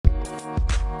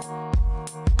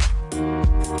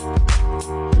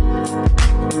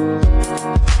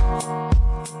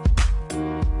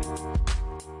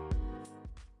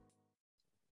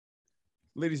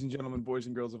Ladies and gentlemen, boys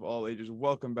and girls of all ages,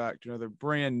 welcome back to another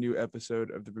brand new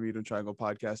episode of the Bermuda Triangle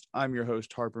Podcast. I'm your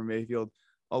host, Harper Mayfield,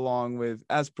 along with,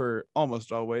 as per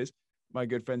almost always, my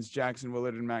good friends Jackson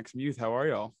Willard and Max Muth. How are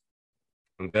y'all?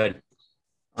 I'm good.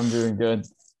 I'm doing good.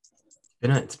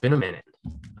 It's been a minute,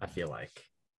 I feel like.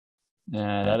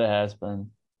 Yeah, that it has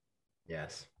been.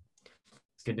 Yes.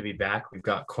 It's good to be back. We've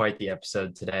got quite the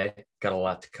episode today. Got a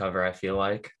lot to cover, I feel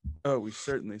like. Oh, we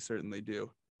certainly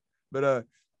do. But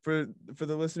for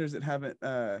the listeners that haven't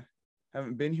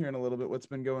been here in a little bit, what's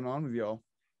been going on with y'all?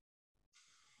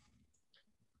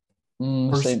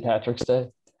 St. Patrick's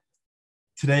Day.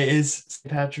 Today is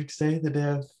St. Patrick's Day, the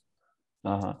day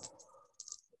of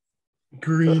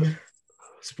green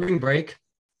spring break.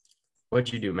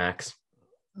 What'd you do, Max?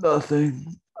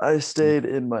 Nothing. I stayed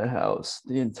in my house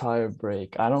the entire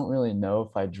break. I don't really know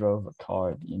if I drove a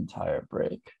car the entire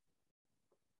break.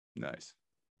 Nice.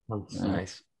 That's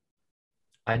nice.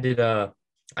 I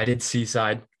did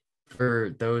Seaside.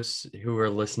 For those who are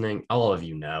listening, all of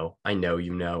you know, I know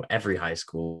you know, every high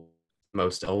school,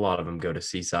 a lot of them go to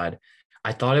Seaside.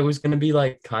 I thought it was going to be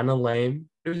like kind of lame.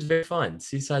 It was very fun.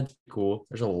 Seaside's cool.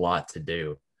 There's a lot to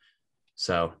do.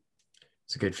 So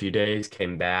it's a good few days.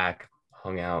 Came back,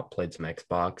 hung out, played some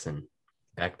Xbox, and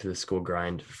back to the school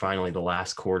grind. Finally, the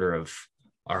last quarter of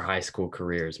our high school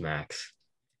careers, Max.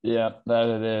 Yeah, that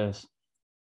it is.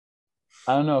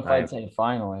 I don't know if I'd say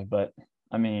finally, but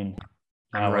I mean,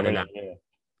 I'm running out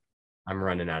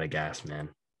of gas, man.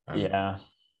 Yeah.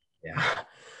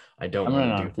 I'm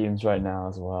running out of fumes right now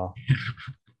as well.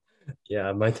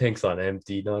 Yeah, my tank's on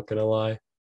empty, not gonna lie.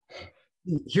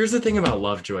 Here's the thing about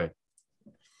Lovejoy.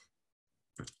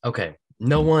 Okay,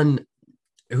 no one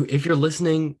who, if you're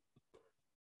listening,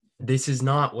 this is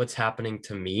not what's happening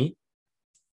to me.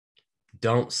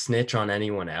 Don't snitch on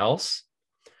anyone else.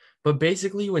 But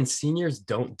basically, when seniors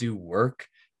don't do work,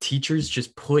 teachers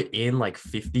just put in like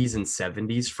 50s and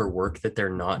 70s for work that they're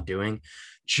not doing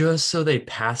just so they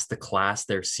pass the class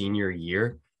their senior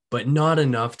year, but not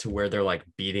enough to where they're like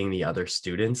beating the other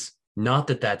students. Not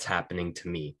that that's happening to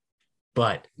me,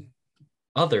 but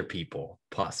other people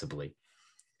possibly.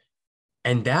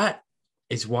 And that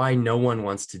is why no one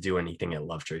wants to do anything at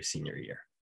Lovejoy senior year.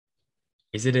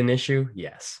 Is it an issue?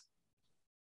 Yes.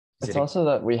 It's also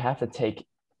that we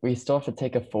still have to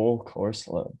take a full course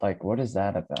load. Like, what is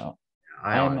that about?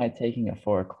 Why am I taking a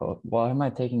full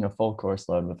course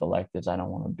load with electives I don't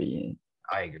want to be in?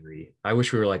 I agree. I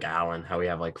wish we were like Alan, how we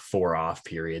have like 4 off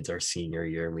periods our senior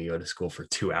year and we go to school for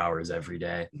 2 hours every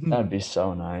day. That'd be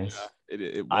so nice.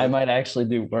 Yeah, I might actually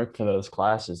do work for those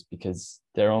classes because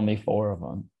there are only 4 of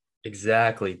them.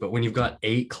 Exactly. But when you've got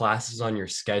 8 classes on your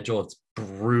schedule, it's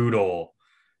brutal.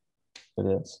 It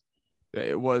is.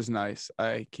 It was nice.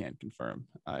 I can't confirm.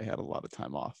 I had a lot of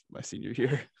time off my senior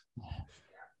year.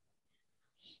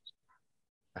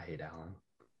 I hate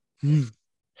Alan.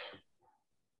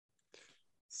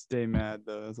 Stay mad,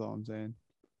 though. That's all I'm saying.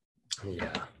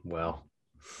 Yeah, well,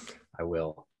 I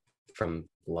will from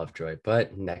Lovejoy.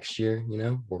 But next year,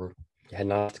 we're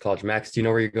heading off to college. Max, do you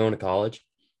know where you're going to college?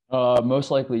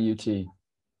 Most likely UT.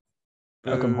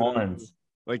 Welcome Horns.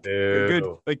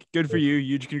 Good for you.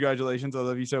 Huge congratulations. I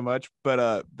love you so much.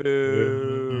 But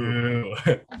boo.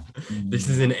 This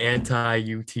is an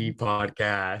anti-UT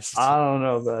podcast. I don't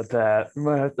know about that. We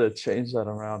might have to change that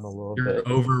around a little bit. You're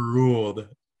overruled.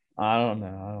 I don't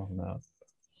know.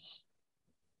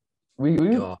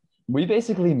 We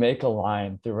basically make a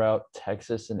line throughout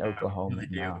Texas and Oklahoma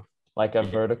now, like a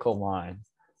vertical line.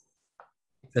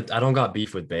 Except I don't got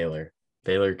beef with Baylor.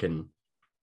 Baylor can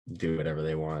do whatever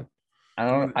they want. I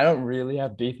don't really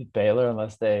have beef with Baylor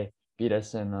unless they beat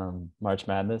us in March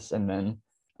Madness, and then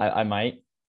I might.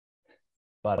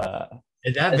 But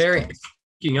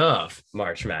speaking of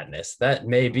March Madness, that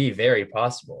may be very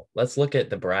possible. Let's look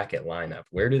at the bracket lineup.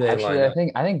 Where do they line up?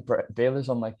 I think Baylor's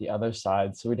on like the other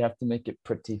side, so we'd have to make it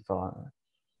pretty fun.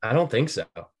 I don't think so.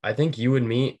 I think you would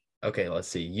meet. Okay, let's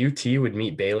see. UT would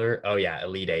meet Baylor. Oh yeah,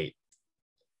 Elite 8.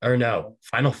 Or no,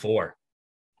 Final 4.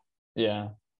 Yeah.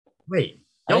 Wait.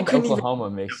 I think Oklahoma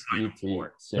makes UT.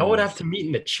 Y'all would have to meet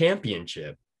in the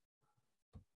championship.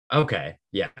 Okay,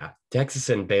 yeah. Texas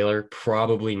and Baylor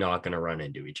probably not going to run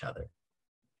into each other.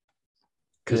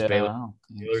 Because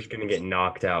Baylor's going to get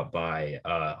knocked out by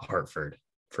Hartford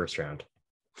first round.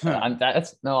 I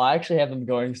actually have them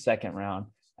going second round.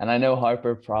 And I know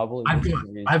Harper probably.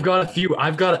 I've got a few.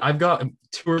 I've got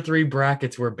 2 or 3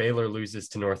 brackets where Baylor loses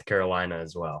to North Carolina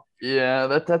as well. Yeah,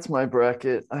 that's my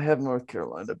bracket. I have North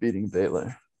Carolina beating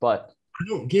Baylor, but I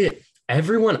don't get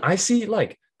everyone. I see,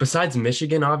 like, besides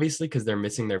Michigan, obviously, because they're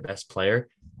missing their best player.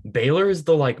 Baylor is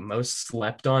the like most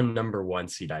slept on number 1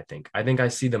 seed, I think. I think I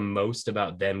see the most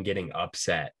about them getting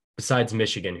upset besides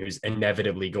Michigan, who's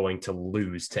inevitably going to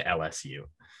lose to LSU.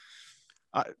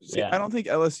 I don't think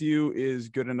LSU is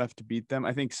good enough to beat them.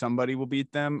 I think somebody will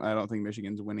beat them. I don't think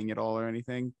Michigan's winning it all or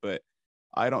anything, but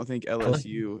I don't think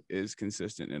LSU is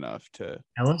consistent enough to.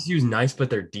 LSU's nice, but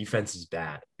their defense is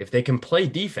bad. If they can play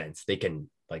defense, they can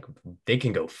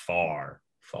go far.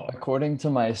 According to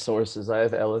my sources, I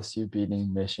have LSU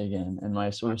beating Michigan, and my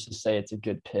sources say it's a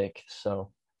good pick.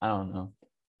 So I don't know.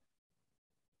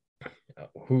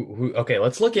 Who? Okay,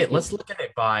 let's look at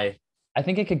it by. I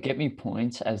think it could get me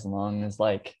points as long as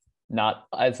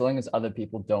other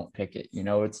people don't pick it.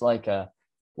 It's like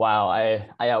wow,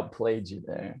 I outplayed you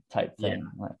there type thing.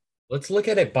 Yeah. Let's look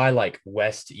at it by like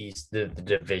West, East, the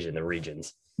division, the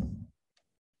regions.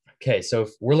 Okay, so if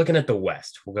we're looking at the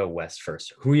West, we'll go West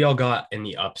first. Who y'all got in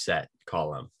the upset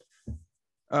column?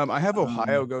 I have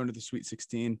Ohio going to the Sweet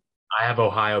 16. I have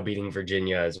Ohio beating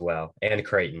Virginia as well, and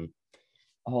Creighton.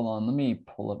 Hold on, let me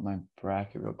pull up my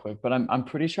bracket real quick. But I'm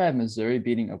pretty sure I have Missouri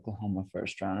beating Oklahoma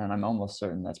first round, and I'm almost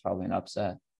certain that's probably an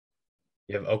upset.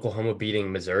 You have Oklahoma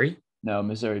beating Missouri? No,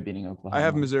 Missouri beating Oklahoma. I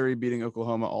have Missouri beating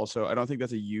Oklahoma also. I don't think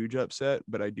that's a huge upset,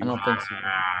 but I do. I don't think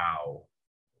so.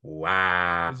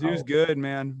 Wow. Mizzou's good,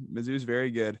 man. Mizzou's very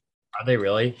good. Are they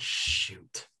really?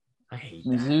 Shoot. I hate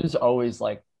Mizzou's always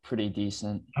like pretty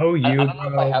decent. Oh, I don't know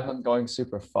if I have them going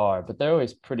super far, but they're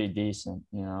always pretty decent,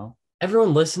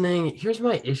 Everyone listening, here's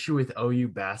my issue with OU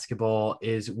basketball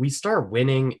is we start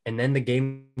winning and then the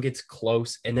game gets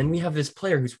close. And then we have this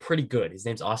player who's pretty good. His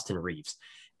name's Austin Reeves.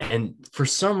 And for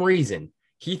some reason,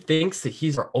 he thinks that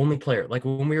he's our only player. Like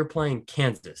when we were playing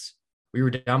Kansas, we were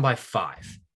down by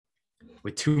 5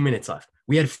 with 2 minutes left.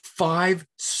 We had 5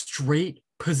 straight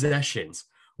possessions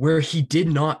where he did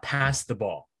not pass the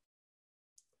ball.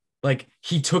 Like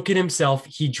he took it himself.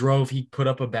 He drove, he put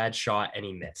up a bad shot and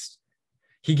he missed.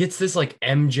 He gets this like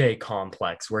MJ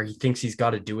complex where he thinks he's got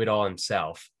to do it all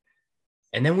himself.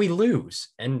 And then we lose.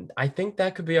 And I think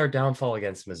that could be our downfall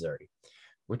against Missouri,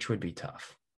 which would be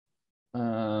tough.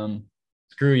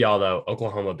 Screw y'all, though.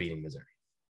 Oklahoma beating Missouri.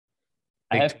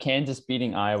 I have Kansas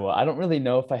beating Iowa. I don't really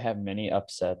know if I have many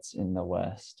upsets in the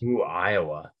West. Ooh,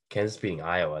 Iowa. Kansas beating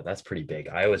Iowa. That's pretty big.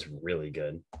 Iowa's really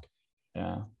good.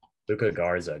 Yeah. Luka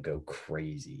Garza go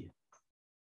crazy.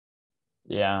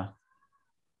 Yeah.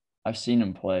 I've seen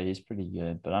him play. He's pretty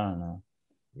good, but I don't know.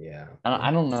 Yeah.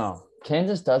 I don't know.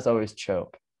 Kansas does always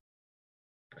choke.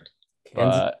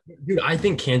 Dude, I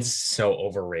think Kansas is so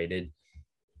overrated.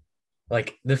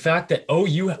 Like the fact that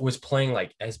OU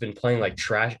has been playing like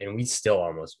trash and we still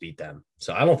almost beat them.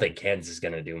 So I don't think Kansas is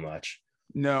going to do much.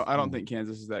 No, I don't think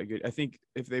Kansas is that good. I think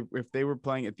if they were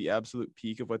playing at the absolute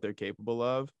peak of what they're capable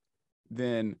of,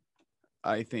 then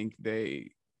I think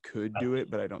they could do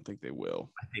it, but I don't think they will.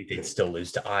 I think they'd still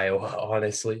lose to Iowa,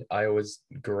 honestly. Iowa's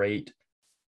great.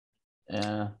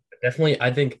 Yeah. Definitely,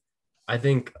 I think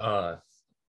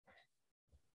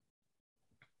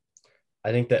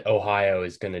that Ohio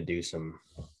is going to do some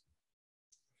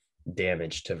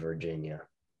damage to Virginia.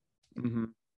 Mm-hmm.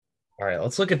 All right,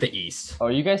 let's look at the East. Oh,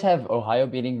 you guys have Ohio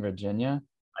beating Virginia?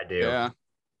 I do. Yeah.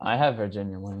 I have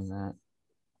Virginia winning that.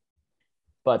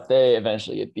 But they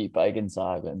eventually get beat by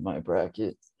Gonzaga in my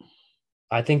bracket.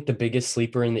 I think the biggest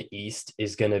sleeper in the East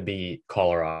is going to be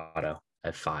Colorado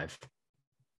at 5.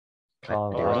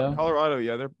 Colorado,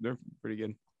 yeah, they're pretty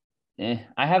good.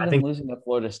 I have them losing to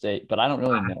Florida State, but I don't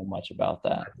really know much about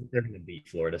that. I think they're going to beat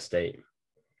Florida State.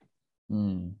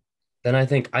 Then I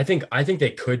think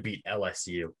they could beat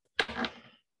LSU.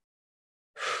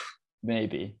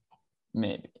 Maybe.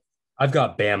 I've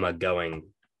got Bama going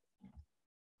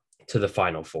to the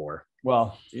Final Four.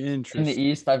 Well, in the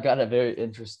East, I've got a very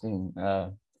interesting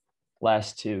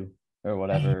last 2 or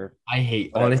whatever. I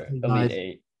hate honestly, Elite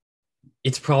 8.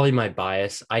 It's probably my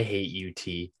bias. I hate UT.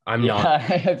 I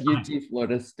have UT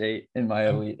Florida State in my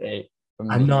Elite 8.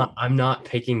 I'm not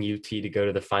picking UT to go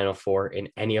to the Final Four in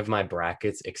any of my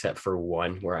brackets except for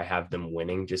one where I have them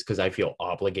winning just because I feel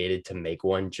obligated to make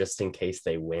one just in case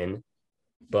they win.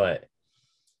 But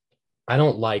I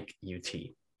don't like UT.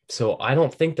 So I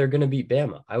don't think they're going to beat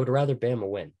Bama. I would rather Bama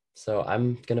win. So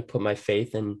I'm going to put my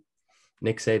faith in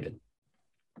Nick Saban.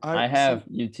 I have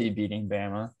UT beating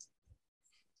Bama.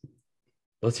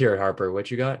 Let's hear it, Harper.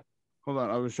 What you got? Hold on.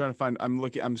 I was trying to find. I'm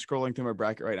scrolling through my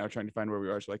bracket right now, trying to find where we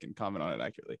are so I can comment on it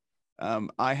accurately.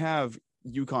 I have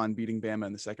UConn beating Bama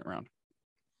in the second round.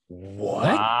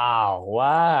 What?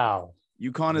 Wow.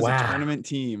 UConn is a tournament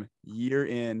team year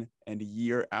in and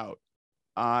year out.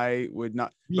 I would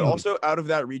not. But also out of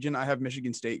that region, I have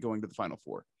Michigan State going to the Final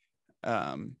Four.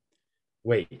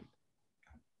 Wait.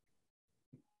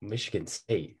 Michigan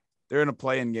State. They're in a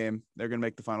play-in game. They're gonna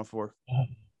make the Final Four.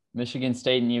 Michigan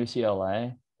State and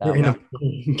UCLA. They're in a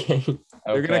play-in game.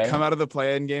 They're gonna come out of the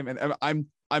play-in game, and I'm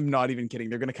not even kidding.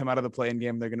 They're gonna come out of the play-in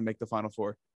game. They're gonna make the Final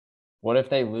Four. What if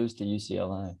they lose to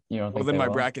UCLA? You know, well, then my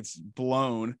bracket's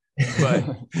blown. But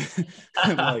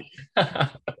like,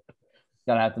 gonna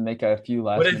have to make a few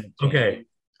last minute changes. Okay,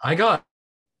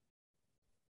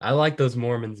 I like those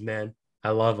Mormons, man. I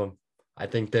love them. I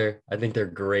think they're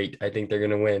great. I think they're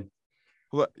gonna win.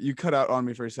 Look, you cut out on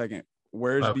me for a second.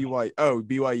 Where's BYU? Oh,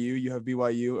 BYU. You have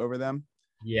BYU over them.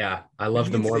 Yeah, I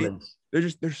love the Mormons.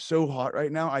 They're so hot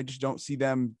right now. I just don't see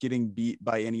them getting beat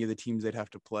by any of the teams they'd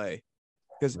have to play.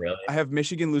 Because I have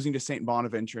Michigan losing to St.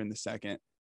 Bonaventure in the second,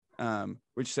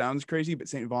 which sounds crazy, but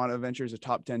St. Bonaventure is a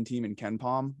top 10 team in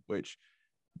KenPom, which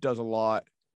does a lot,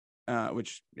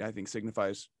 which I think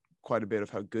signifies quite a bit of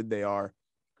how good they are.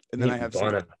 And then I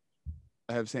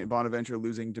have St. Bonaventure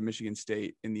losing to Michigan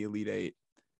State in the Elite Eight.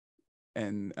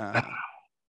 And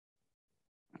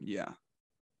yeah.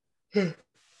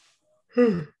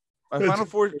 My final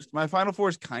four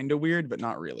is kind of weird, but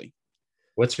not really.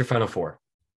 What's your Final Four?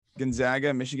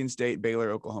 Gonzaga, Michigan State,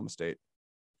 Baylor, Oklahoma State.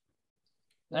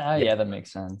 Yeah, that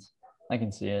makes sense. I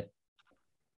can see it.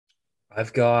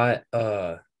 I've got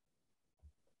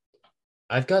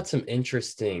some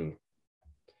interesting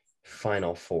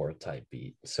Final Four type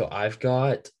beat. So I've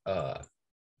got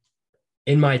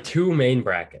in my two main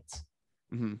brackets,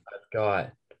 I've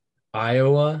got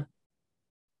Iowa,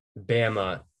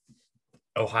 Bama,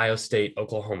 Ohio State,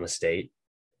 Oklahoma State.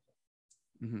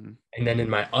 And then in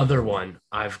my other one,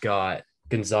 I've got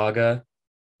Gonzaga,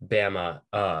 Bama,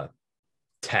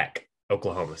 Tech,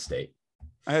 Oklahoma State.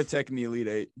 I have Tech in the Elite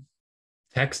Eight.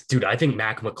 Tech's, dude, I think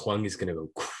Mac McClung is gonna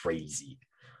go crazy.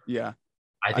 Yeah,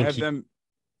 I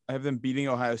have them beating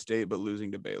Ohio State but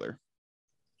losing to Baylor.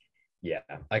 Yeah,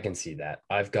 I can see that.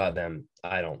 I've got them.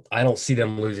 I don't see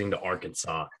them losing to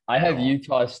Arkansas. I have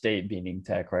Utah State beating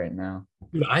Tech right now.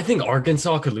 Dude, I think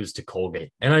Arkansas could lose to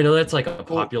Colgate. And I know that's like a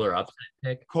popular upset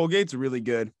pick. Colgate's really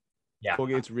good. Yeah.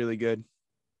 Colgate's really good.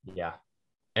 Yeah.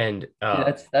 And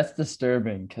that's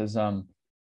disturbing because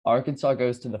Arkansas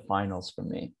goes to the finals for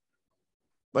me.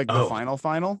 Like the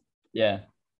final? Yeah.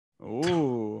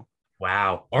 Oh.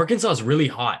 Wow. Arkansas is really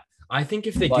hot. I think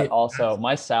if they but also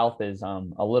my South is a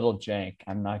little jank.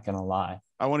 I'm not gonna lie.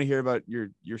 I want to hear about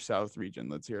your South region.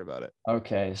 Let's hear about it.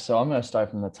 Okay, so I'm gonna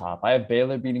start from the top. I have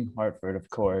Baylor beating Hartford, of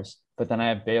course, but then I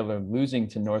have Baylor losing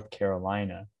to North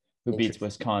Carolina, who beats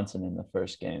Wisconsin in the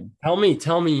first game. Tell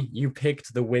me you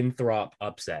picked the Winthrop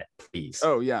upset, please.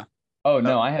 Oh yeah. Oh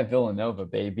no, I have Villanova,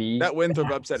 baby. That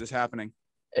Winthrop upset is happening.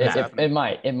 It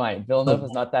might.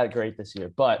 Villanova's not that great this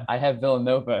year, but I have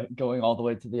Villanova going all the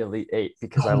way to the Elite Eight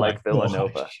because I like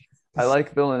Villanova. Gosh. I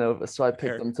like Villanova, so I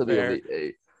picked them to the Elite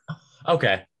Eight.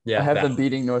 Okay. Yeah. I have them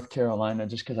beating North Carolina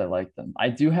just because I like them. I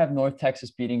do have North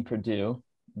Texas beating Purdue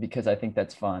because I think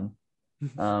that's fun.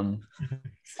 And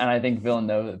I think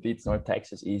Villanova beats North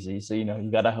Texas easy. So, you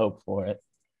got to hope for it.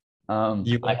 I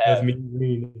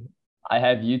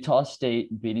have Utah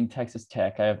State beating Texas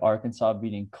Tech. I have Arkansas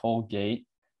beating Colgate.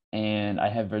 And I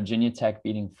have Virginia Tech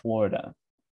beating Florida.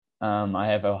 I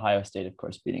have Ohio State, of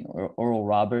course, beating Oral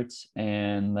Roberts.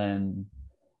 And then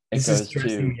this goes is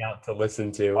stressing me out to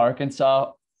listen to.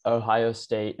 Arkansas, Ohio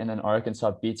State, and then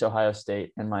Arkansas beats Ohio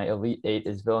State. And my Elite Eight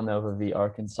is Villanova v.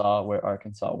 Arkansas, where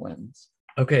Arkansas wins.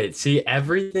 Okay, see,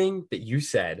 everything that you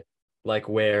said, like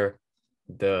where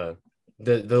the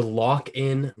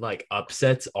lock-in like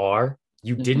upsets are,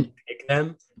 you didn't pick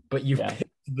them, but you picked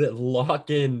the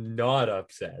lock-in not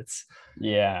upsets.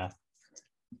 Yeah.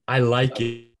 I like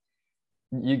it.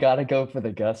 You got to go for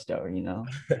the gusto,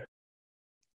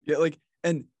 Yeah, like,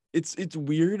 and it's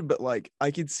weird, but like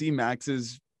I could see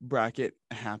Max's bracket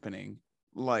happening.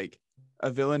 Like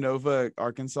a Villanova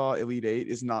Arkansas Elite Eight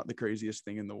is not the craziest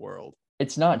thing in the world.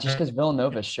 It's not, just because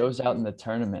Villanova shows out in the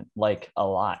tournament like a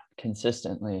lot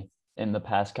consistently in the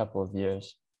past couple of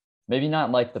years. Maybe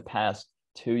not like the past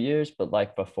 2 years, but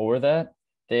like before that,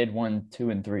 they had won 2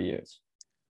 and 3 years.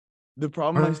 The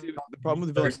problem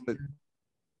with Villanova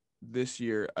this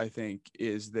year, I think,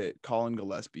 is that Colin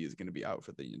Gillespie is going to be out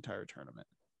for the entire tournament.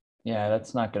 Yeah,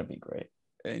 that's not going to be great.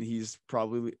 And he's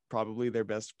probably their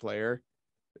best player.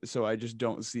 So I just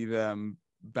don't see them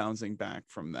bouncing back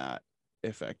from that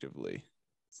effectively.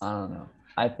 I don't know.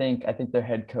 I think their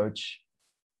head coach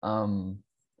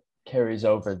carries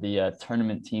over the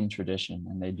tournament team tradition,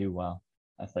 and they do well,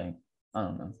 I think. I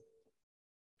don't know.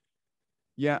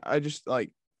 Yeah, I just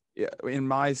in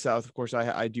my South, of course,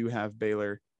 I do have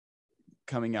Baylor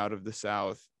coming out of the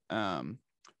South,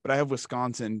 but I have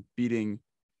Wisconsin beating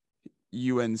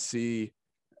UNC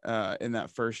in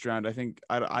that first round.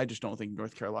 I just don't think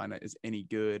North Carolina is any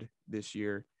good this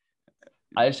year.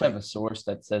 I just have a source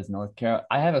that says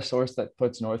I have a source that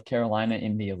puts North Carolina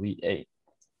in the Elite Eight.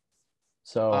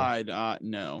 So I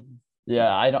no.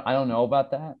 Yeah, I don't know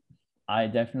about that. I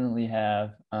definitely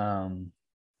have I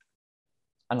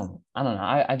don't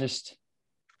know.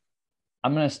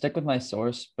 I'm gonna stick with my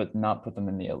source, but not put them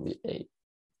in the Elite Eight.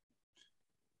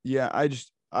 Yeah,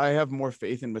 I have more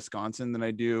faith in Wisconsin than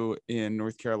I do in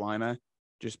North Carolina,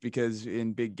 just because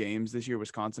in big games this year,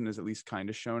 Wisconsin has at least kind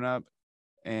of shown up,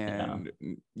 and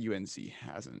UNC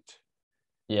hasn't.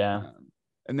 Yeah.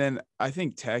 And then I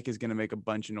think Tech is going to make a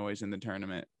bunch of noise in the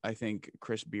tournament. I think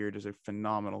Chris Beard is a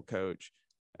phenomenal coach,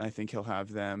 and I think he'll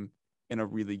have them in a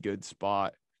really good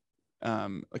spot,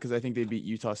 because I think they beat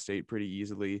Utah State pretty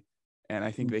easily, and I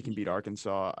think they can beat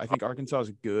Arkansas. I think Arkansas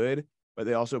is good, but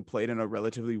they also played in a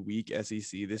relatively weak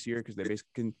SEC this year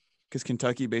because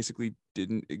Kentucky basically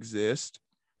didn't exist.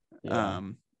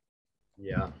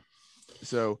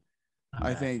 So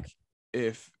I think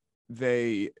if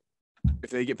they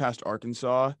get past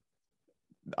Arkansas,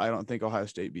 I don't think Ohio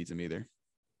State beats them either.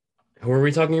 Who are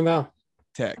we talking about?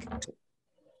 Tech.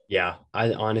 Yeah,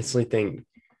 I honestly think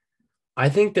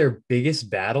their biggest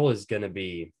battle is going to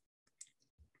be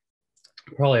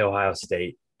probably Ohio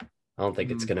State. I don't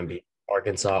think it's going to be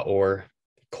Arkansas or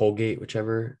Colgate,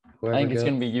 whoever. I think it's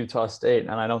going to be Utah State,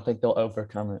 and I don't think they'll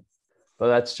overcome it. But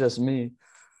that's just me.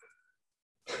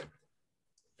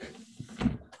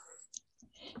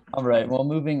 All right. Well,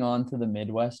 moving on to the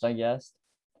Midwest, I guess.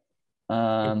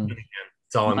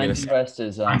 That's all I'm going to say. Midwest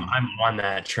is I'm on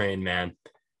that train, man.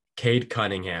 Cade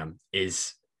Cunningham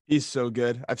he's so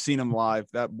good. I've seen him live.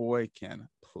 That boy can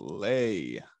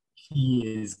play.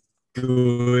 He is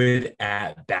good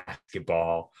at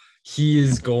basketball. He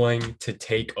is going to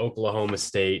take Oklahoma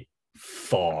State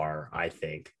far, I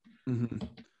think. Mm-hmm.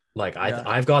 Like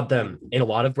I've got them in a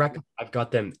lot of brackets. I've got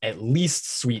them at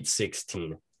least Sweet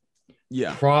 16.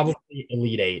 Yeah. Probably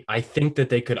Elite Eight. I think that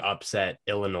they could upset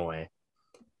Illinois.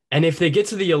 And if they get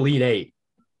to the Elite Eight,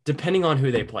 depending on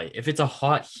who they play, if it's a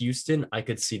hot Houston, I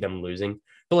could see them losing.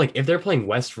 But like if they're playing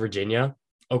West Virginia,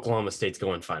 Oklahoma State's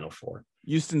going Final Four.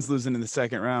 Houston's losing in the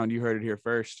second round. You heard it here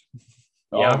first.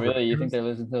 Yeah, really? You think they're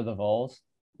losing to the Vols?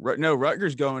 No,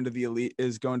 Rutgers going to the Elite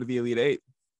Eight.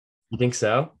 You think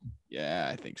so? Yeah,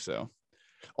 I think so.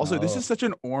 Also, this is such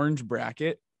an orange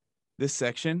bracket. This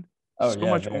section,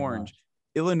 much orange. Much.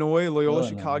 Illinois, Loyola,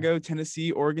 Chicago,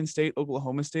 Tennessee, Oregon State,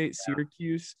 Oklahoma State,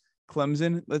 Syracuse,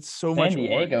 Clemson. That's so much. San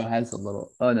Diego orange. Has a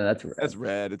little. Oh no, that's red. That's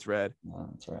red. It's red. Oh,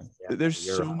 that's red. Yeah, there's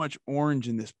so much orange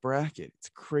in this bracket. It's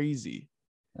crazy.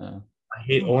 Yeah. I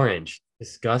hate orange.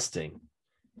 Disgusting.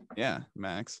 Yeah,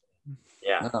 Max.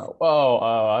 Yeah. Oh,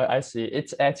 I see.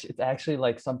 It's actually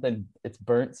like something. It's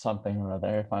burnt something or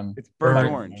other. It's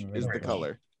burnt orange is the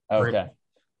color. Okay.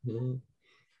 Mm-hmm.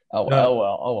 Oh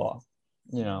well.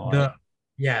 You know.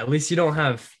 Yeah, at least you don't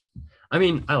have. I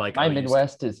mean, I like my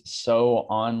Midwest is so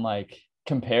on like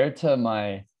compared to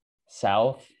my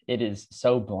South. It is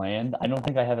so bland. I don't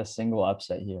think I have a single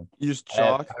upset here. You just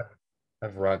chalk. I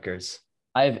have Rutgers.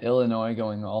 I have Illinois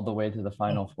going all the way to the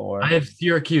Final Four. I have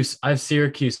Syracuse.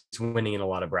 Winning in a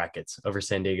lot of brackets over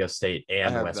San Diego State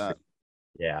and West Virginia.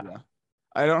 Yeah.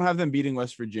 I don't have them beating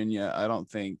West Virginia. I don't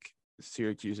think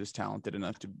Syracuse is talented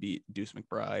enough to beat Deuce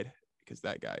McBride because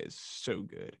that guy is so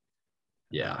good.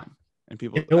 Yeah. And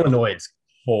Illinois is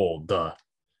cold.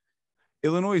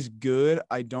 Illinois is good.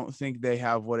 I don't think they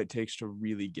have what it takes to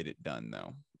really get it done,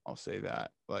 though. I'll say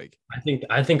that. Like,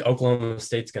 I think Oklahoma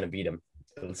State's going to beat them.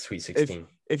 Sweet 16.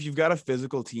 If you've got a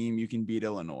physical team, you can beat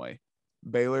Illinois.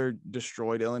 Baylor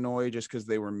destroyed Illinois just because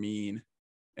they were mean,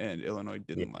 and Illinois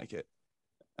didn't like it.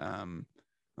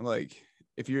 Like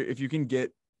if you can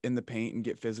get in the paint and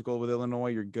get physical with Illinois,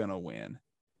 you're gonna win.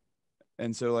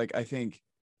 And so, like, I think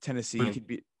Tennessee could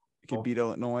beat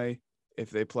Illinois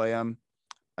if they play them.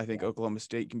 I think Oklahoma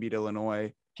State can beat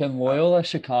Illinois. Can Loyola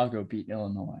Chicago beat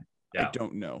Illinois? I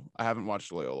don't know. I haven't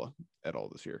watched Loyola at all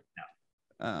this year. No.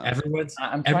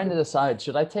 I'm trying to decide.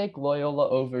 Should I take Loyola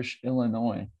over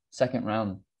Illinois second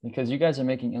round? Because you guys are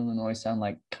making Illinois sound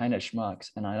like kind of schmucks,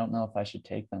 and I don't know if I should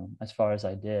take them as far as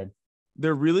I did.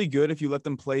 They're really good if you let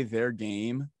them play their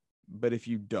game, but if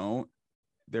you don't,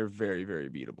 they're very, very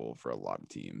beatable for a lot of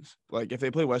teams. Like if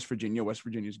they play West Virginia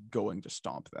is going to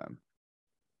stomp them,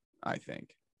 I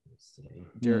think.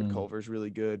 Derek Culver's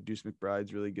really good. Deuce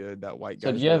McBride's really good. That white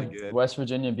guy's really good. Have West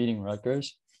Virginia beating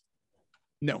Rutgers?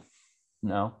 No.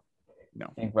 I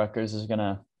think Rutgers is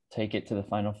gonna take it to the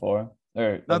Final Four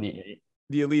or Elite Eight.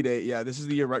 The Elite Eight, yeah. This is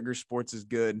the year Rutgers sports is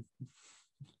good.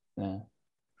 Yeah.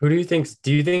 Who do you think?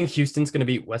 Do you think Houston's going to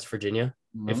beat West Virginia?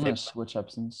 I'm gonna switch up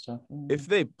some stuff. If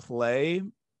they play,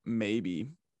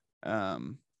 maybe.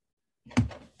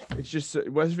 It's just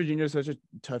West Virginia is such a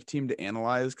tough team to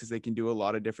analyze because they can do a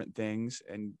lot of different things,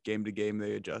 and game to game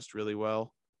they adjust really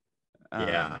well.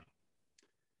 Yeah.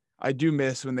 I do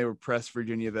miss when they would press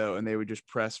Virginia though, and they would just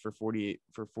press for 40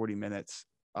 minutes.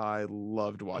 I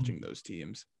loved watching those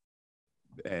teams,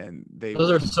 and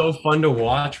those are so fun to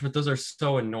watch, but those are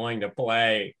so annoying to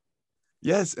play.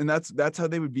 Yes, and that's how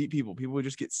they would beat people. People would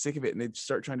just get sick of it, and they'd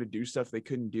start trying to do stuff they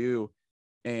couldn't do,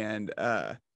 and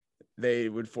they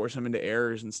would force them into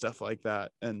errors and stuff like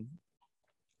that, and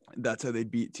that's how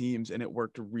they'd beat teams, and it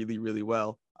worked really, really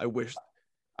well. I wish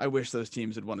those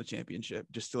teams had won a championship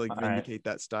just to like vindicate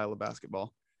that style of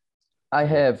basketball. I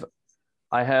have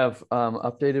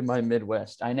updated my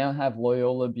Midwest. I now have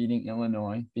Loyola beating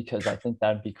Illinois because I think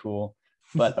that'd be cool.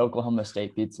 But Oklahoma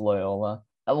State beats Loyola.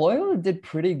 Loyola did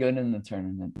pretty good in the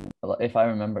tournament, if I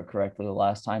remember correctly. The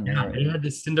last time they had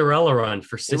the Cinderella run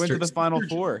for sisters. They went to the Final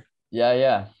Four.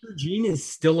 Yeah. Jean is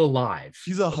still alive.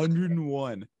 She's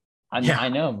 101. I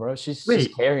know, bro. She's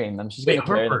carrying them. She's gonna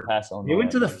carry the pass on. They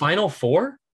went to the Final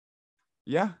Four.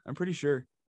 Yeah, I'm pretty sure.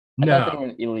 I thought they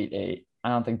were Elite Eight. I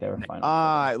don't think they were Final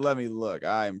Four. Let me look.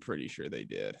 I'm pretty sure they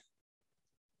did.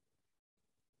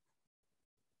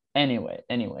 Anyway,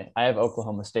 I have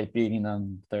Oklahoma State beating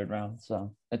them third round,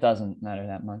 so it doesn't matter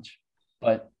that much.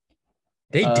 But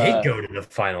they did go to the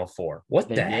Final Four. What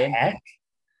the heck?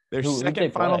 Their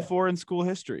second Final Four in school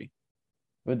history.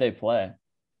 Who'd they play?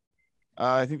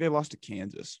 I think they lost to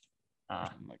Kansas.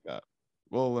 Something like that.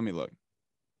 Well, let me look.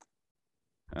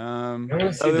 They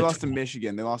lost to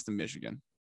Michigan.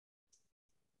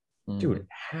 Dude,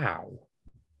 how?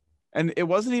 And it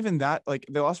wasn't even that, like,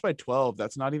 they lost by 12.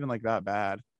 That's not even like that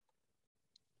bad.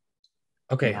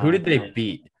 Okay, who did they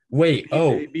beat? Wait,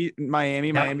 they beat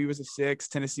Miami. Miami was a 6.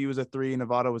 Tennessee was a 3.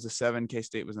 Nevada was a 7.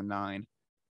 K-State was a 9.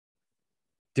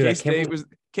 Dude,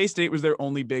 K-State was their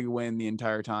only big win the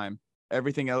entire time.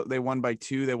 Everything else, they won by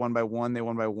 2, they won by 1, they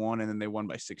won by 1, and then they won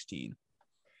by 16.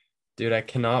 Dude, I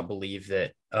cannot believe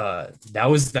that that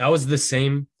was the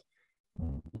same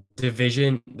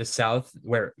division, the South,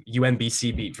 where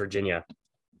UMBC beat Virginia.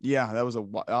 Yeah, that was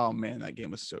that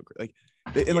game was so great.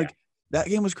 Like, that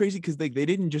game was crazy because they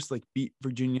didn't just like beat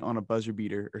Virginia on a buzzer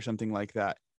beater or something like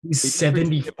that.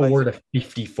 74 to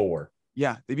 54.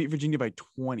 Yeah, they beat Virginia by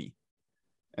 20.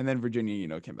 And then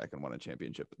Virginia, came back and won a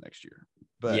championship the next year.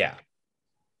 But yeah,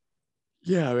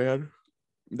 man.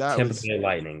 Tampa Bay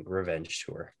Lightning revenge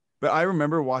tour. But I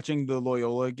remember watching the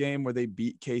Loyola game where they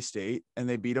beat K-State, and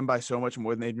they beat them by so much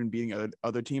more than they'd been beating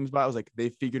other teams by. I was like, they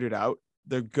figured it out.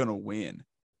 They're gonna win.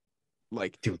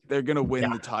 Like, dude, they're gonna win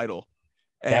the title.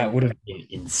 And that would have been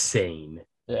insane.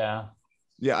 Yeah.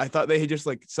 Yeah, I thought they had just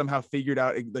like somehow figured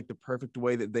out like the perfect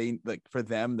way that they like for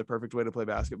them, the perfect way to play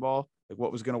basketball, like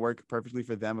what was going to work perfectly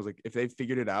for them. I was like, if they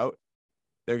figured it out,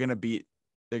 they're going to beat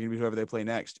whoever they play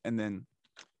next. And then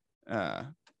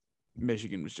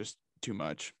Michigan was just too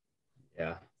much.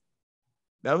 Yeah.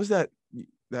 That was that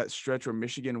stretch where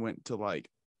Michigan went to like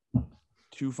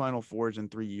 2 Final Fours in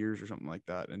 3 years or something like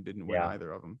that and didn't win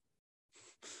either of them.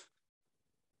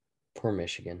 Poor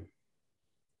Michigan.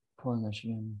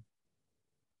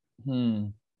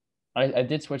 I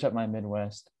did switch up my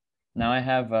Midwest. Now I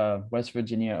have West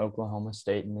Virginia, Oklahoma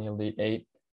State in the Elite Eight.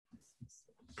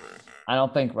 I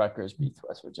don't think Rutgers beats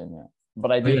West Virginia,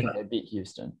 but I do think they beat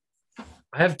Houston.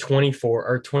 I have 24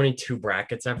 or 22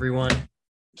 brackets, everyone.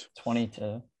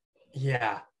 22.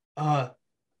 Yeah.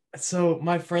 So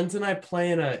my friends and I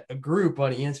play in a group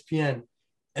on ESPN,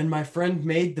 and my friend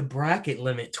made the bracket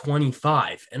limit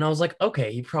 25. And I was like,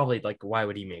 okay, he probably why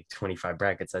would he make 25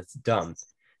 brackets? That's dumb.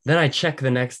 Then I check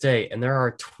the next day, and there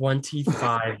are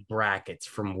 25 brackets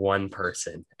from one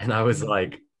person. And I was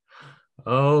like,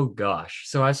 oh, gosh.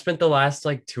 So I spent the last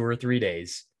 2 or 3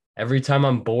 days. Every time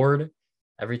I'm bored,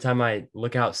 every time I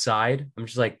look outside, I'm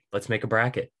just like, let's make a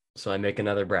bracket. So I make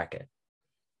another bracket.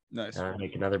 Nice. And I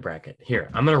make another bracket.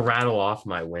 Here, I'm going to rattle off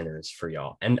my winners for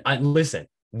y'all. And listen,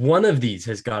 one of these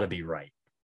has got to be right.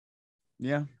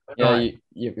 Yeah. Yeah,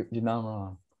 you're not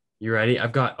wrong. You ready?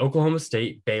 I've got Oklahoma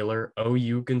State, Baylor,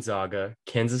 OU, Gonzaga,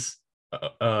 Kansas,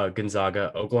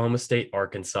 Gonzaga, Oklahoma State,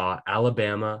 Arkansas,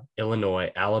 Alabama,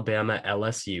 Illinois, Alabama,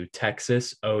 LSU,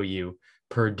 Texas, OU,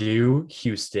 Purdue,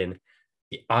 Houston,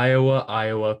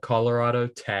 Iowa, Colorado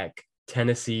Tech,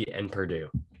 Tennessee, and Purdue.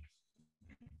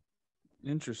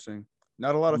 Interesting.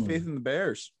 Not a lot of faith in the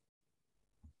Bears.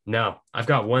 No, I've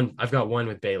got one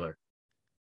with Baylor.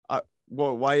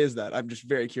 Well, why is that? I'm just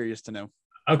very curious to know.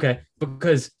 Okay,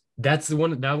 because that's the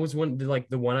one that was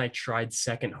the one I tried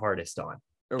second hardest on.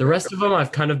 The rest of them,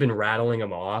 I've kind of been rattling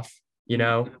them off, you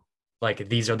know, like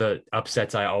these are the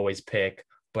upsets I always pick,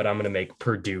 but I'm going to make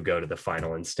Purdue go to the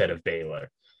final instead of Baylor,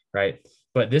 right?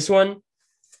 But this one,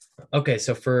 okay,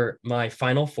 so for my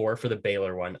final four for the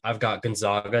Baylor one, I've got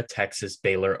Gonzaga, Texas,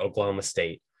 Baylor, Oklahoma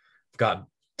State. I've got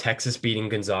Texas beating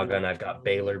Gonzaga, and I've got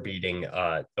Baylor beating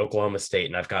Oklahoma State,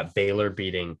 and I've got Baylor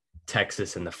beating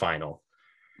Texas in the final.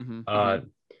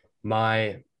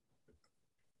 My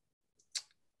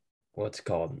what's it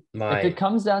called? If it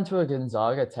comes down to a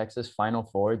Gonzaga Texas Final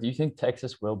Four, do you think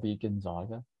Texas will beat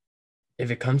Gonzaga?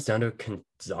 If it comes down to a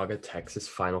Gonzaga Texas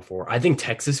Final Four, I think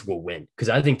Texas will win because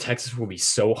I think Texas will be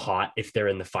so hot if they're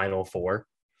in the Final Four.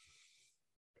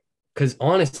 Because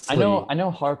honestly, I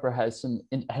know Harper has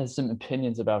some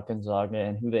opinions about Gonzaga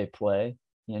and who they play.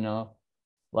 You know,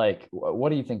 like what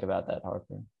do you think about that,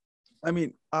 Harper? I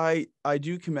mean, I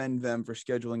do commend them for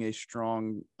scheduling a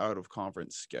strong out of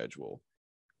conference schedule,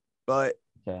 but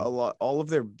all of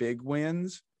their big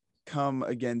wins come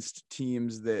against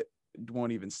teams that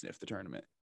won't even sniff the tournament.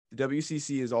 The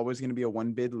WCC is always going to be a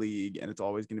one bid league, and it's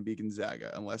always going to be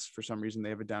Gonzaga, unless for some reason they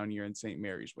have a down year and St.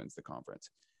 Mary's wins the conference.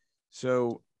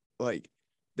 So, like,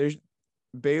 there's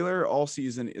Baylor all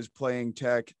season is playing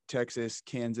Tech, Texas,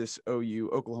 Kansas,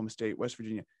 OU, Oklahoma State, West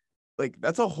Virginia. Like,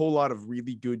 that's a whole lot of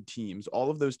really good teams.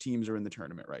 All of those teams are in the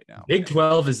tournament right now. Big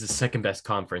 12 is the second best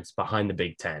conference behind the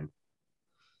Big 10.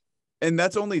 And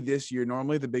that's only this year.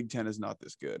 Normally, the Big 10 is not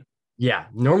this good. Yeah.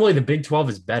 Normally, the Big 12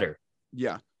 is better.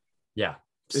 Yeah. Yeah.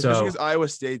 Especially because Iowa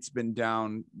State's been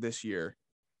down this year.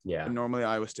 Yeah. And normally,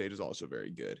 Iowa State is also very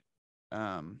good.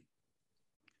 And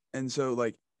so,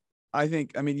 like, I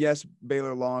mean, yes,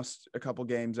 Baylor lost a couple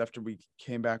games after we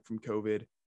came back from COVID,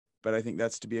 but I think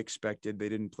that's to be expected. They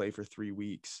didn't play for 3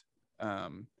 weeks. But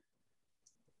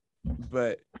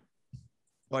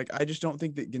like, I just don't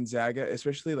think that Gonzaga,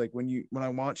 especially like when I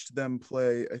watched them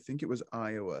play, I think it was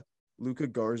Iowa, Luka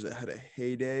Garza had a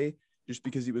heyday just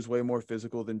because he was way more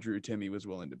physical than Drew Timme was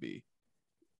willing to be.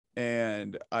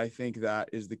 And I think that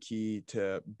is the key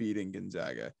to beating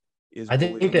Gonzaga. I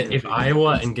think that if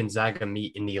Iowa and Gonzaga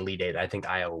meet in the Elite Eight, I think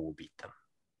Iowa will beat them.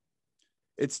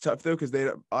 It's tough though because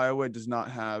Iowa does not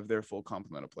have their full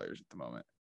complement of players at the moment.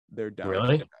 They're down.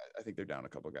 Really? I think they're down a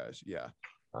couple guys. Yeah.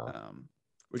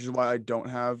 Which is why I don't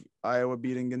have Iowa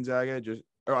beating Gonzaga.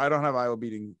 I don't have Iowa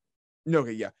beating. No,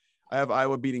 okay, yeah, I have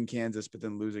Iowa beating Kansas, but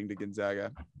then losing to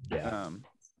Gonzaga. Yeah.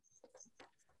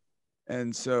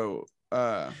 And so,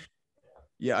 yeah,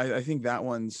 I think that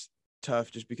one's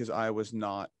tough just because Iowa's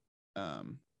not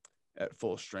at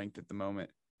full strength at the moment.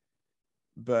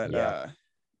 But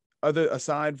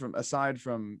aside from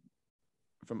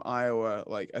Iowa,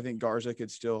 like I think Garza could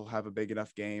still have a big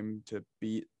enough game to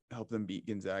help them beat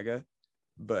Gonzaga.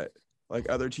 But like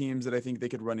other teams that I think they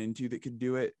could run into that could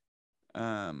do it,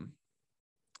 man,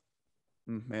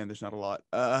 there's not a lot.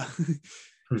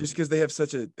 Just because they have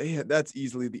that's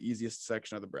easily the easiest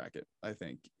section of the bracket, I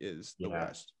think, is the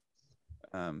West.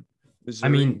 Missouri, I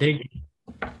mean,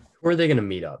 who are they going to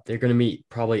meet up? They're going to meet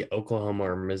probably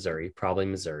Oklahoma or Missouri, probably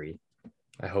Missouri.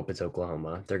 I hope it's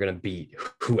Oklahoma. They're going to beat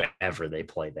whoever they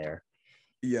play there.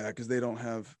 Yeah, because they don't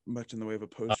have much in the way of a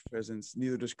post presence.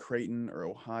 Neither does Creighton or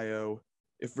Ohio.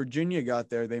 If Virginia got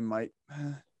there, they might.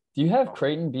 Do you have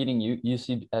Creighton beating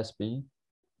UCSB?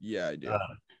 Yeah, I do.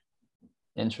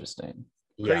 Interesting.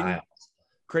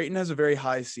 Creighton has a very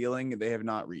high ceiling. They have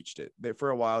not reached it.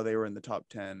 For a while, they were in the top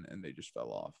 10, and they just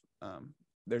fell off.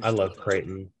 I love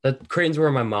Creighton. Creighton's where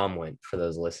my mom went, for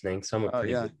those listening. So I'm a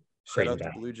pretty big shout out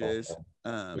to Blue Jays.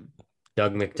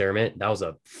 Doug McDermott, that was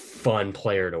a fun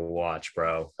player to watch,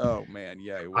 bro. Oh man,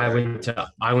 yeah.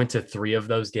 I went to 3 of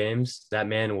those games. That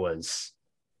man was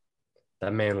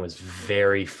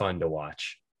very fun to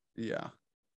watch. Yeah.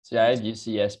 So I have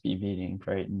UCSB beating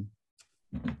Creighton.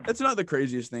 That's not the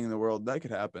craziest thing in the world. That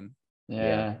could happen.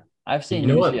 Yeah. I've seen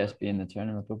UCSB in the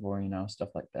tournament before, stuff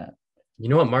like that. You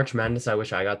know what March Madness I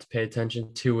wish I got to pay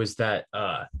attention to was that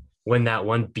when that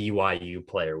one BYU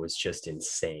player was just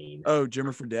insane. Oh,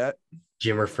 Jimmer Fredette,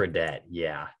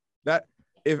 yeah. I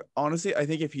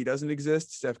think if he doesn't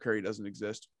exist, Steph Curry doesn't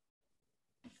exist.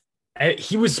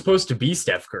 He was supposed to be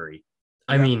Steph Curry.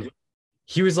 I mean,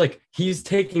 he was like, he's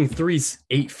taking threes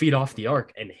 8 feet off the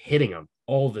arc and hitting them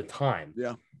all the time.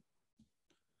 Yeah.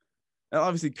 And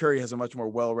obviously Curry has a much more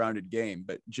well-rounded game,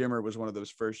 but Jimmer was one of those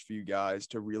first few guys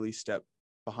to really step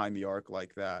behind the arc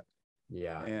like that.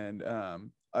 Yeah. And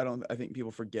I think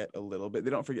people forget a little bit.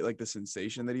 They don't forget like the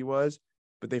sensation that he was,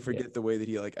 but they forget the way that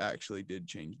he like actually did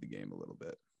change the game a little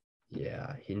bit.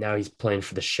 Yeah. Now he's playing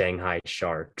for the Shanghai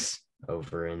Sharks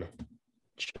over in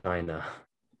China.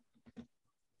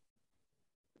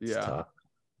 Yeah.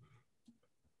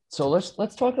 So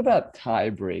let's talk about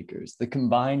tiebreakers. The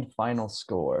combined final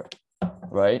score,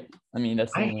 right? I mean,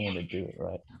 that's the only way to do it,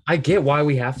 right? I get why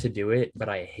we have to do it, but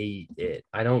I hate it.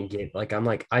 I don't get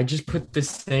I just put the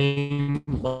same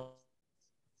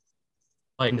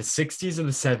like in the 60s or the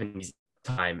 70s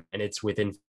time, and it's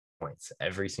within points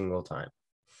every single time.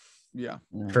 Yeah.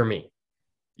 For me.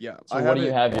 Yeah. So what do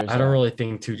you have yours? I don't really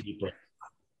think too deeply.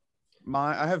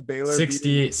 I have Baylor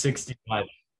 68, 65.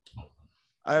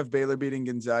 I have Baylor beating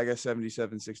Gonzaga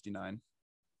 77-69.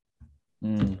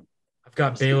 I've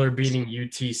got Baylor beating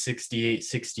UT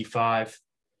 68-65.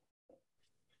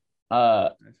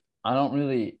 I don't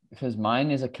really, because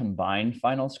mine is a combined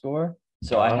final score.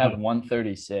 So I have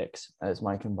 136 as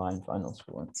my combined final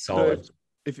score. Solid.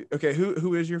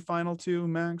 Who is your final two,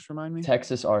 Max? Remind me.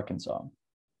 Texas, Arkansas.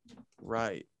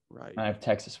 Right. I have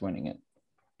Texas winning it.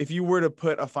 If you were to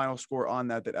put a final score on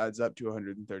that adds up to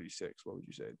 136, what would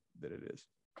you say that it is?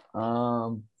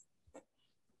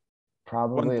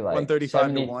 Probably like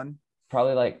 135 to 1.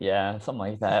 Probably like, yeah, something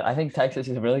like that. I think Texas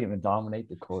is really going to dominate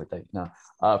the court.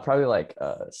 Probably like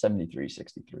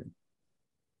 73-63.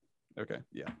 Okay,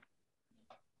 yeah.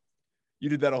 You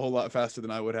did that a whole lot faster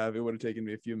than I would have. It would have taken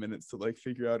me a few minutes to like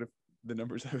figure out if the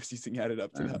numbers I was using added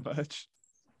up to that much.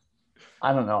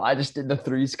 I don't know. I just did the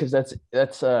threes because that's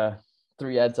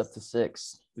 3 adds up to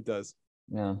 6. It does.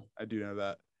 Yeah, I do know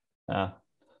that. Yeah.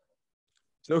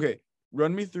 So okay,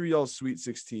 run me through y'all's Sweet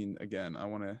 16 again. I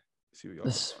want to see what y'all.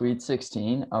 The Sweet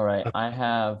 16. All right, I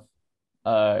have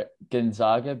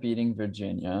Gonzaga beating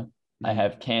Virginia. Mm-hmm. I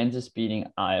have Kansas beating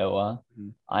Iowa. Mm-hmm.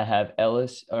 I have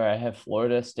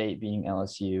Florida State beating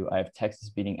LSU. I have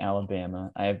Texas beating Alabama.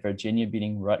 I have Virginia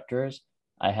beating Rutgers.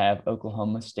 I have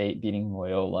Oklahoma State beating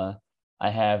Loyola. I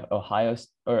have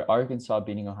Arkansas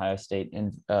beating Ohio State,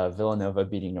 and Villanova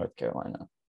beating North Carolina.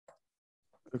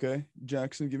 Okay,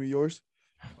 Jackson, give me yours.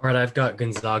 All right, I've got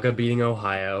Gonzaga beating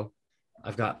Ohio.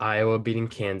 I've got Iowa beating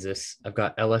Kansas. I've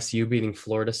got LSU beating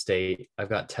Florida State. I've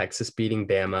got Texas beating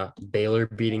Bama, Baylor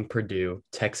beating Purdue,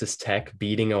 Texas Tech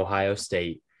beating Ohio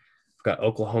State. I've got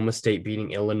Oklahoma State beating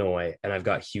Illinois, and I've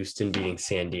got Houston beating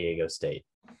San Diego State.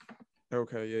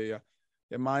 Okay, yeah.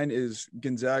 Mine is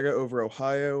Gonzaga over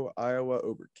Ohio, Iowa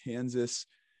over Kansas,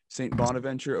 St.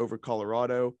 Bonaventure over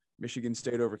Colorado, Michigan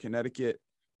State over Connecticut,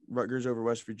 Rutgers over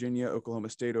West Virginia, Oklahoma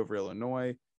State over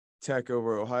Illinois, Tech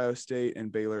over Ohio State, and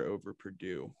Baylor over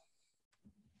Purdue.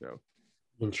 So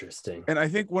interesting. And I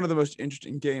think one of the most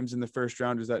interesting games in the first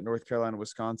round is that North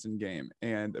Carolina-Wisconsin game.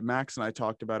 And Max and I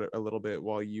talked about it a little bit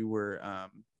while you were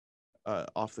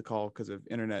off the call because of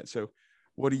internet. So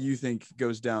what do you think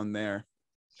goes down there?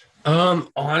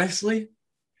 Honestly,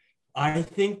 I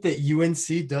think that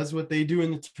UNC does what they do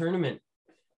in the tournament.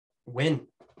 Win.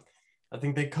 I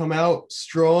think they come out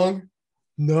strong,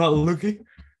 not looking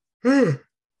how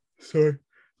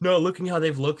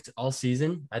they've looked all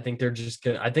season. I think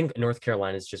I think North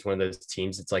Carolina is just one of those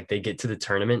teams. It's like they get to the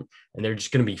tournament and they're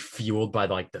just going to be fueled by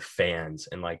like the fans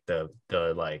and like the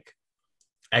like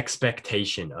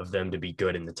expectation of them to be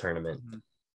good in the tournament.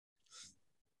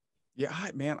 Yeah,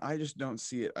 man, I just don't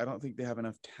see it. I don't think they have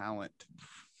enough talent.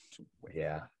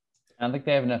 Yeah. I don't think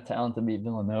they have enough talent to beat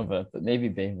Villanova, but maybe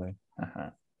Baylor.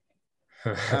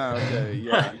 Okay,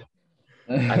 yeah.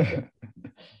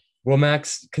 Well,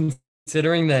 Max,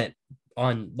 considering that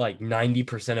on like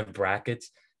 90% of brackets,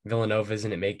 Villanova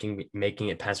isn't making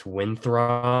it past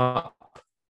Winthrop.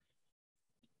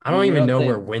 I don't even know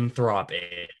where Winthrop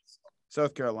is.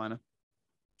 South Carolina.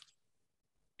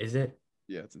 Is it?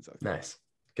 Yeah, it's in South Carolina. Nice.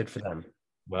 Good for them.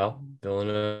 Well,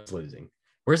 Villanova's losing.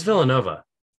 Where's Villanova?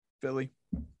 Philly.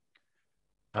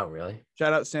 Oh, really?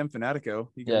 Shout out Sam Fanatico.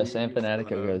 Sam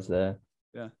Fanatico goes there.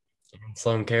 Yeah. And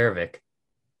Sloan Karovic.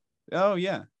 Oh,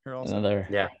 yeah. Her also.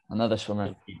 Another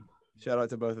swimmer. Shout out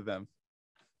to both of them.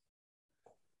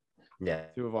 Yeah.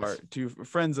 Two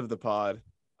friends of the pod,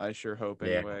 I sure hope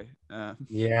anyway.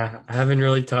 Yeah, I haven't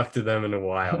really talked to them in a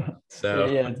while. So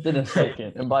yeah, it's been a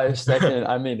second. And by a second,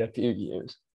 I mean a few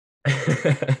years. I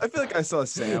feel like I saw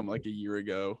Sam like a year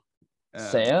ago.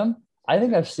 Sam? I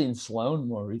think I've seen Sloan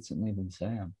more recently than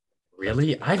Sam.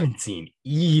 Really? I haven't seen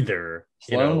either.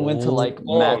 Sloan went to like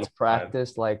Matt's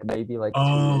practice like maybe like 2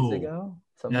 years ago.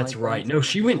 That's like right. That.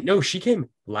 No, she came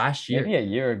last year. Maybe a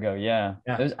year ago, yeah.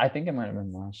 I think it might have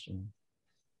been last year.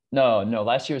 No,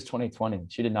 last year was 2020.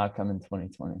 She did not come in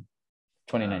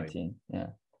 2019. Yeah.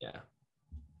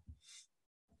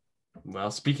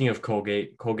 Well, speaking of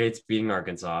Colgate's beating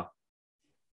Arkansas.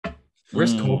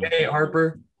 Where's Colgate,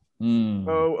 Harper?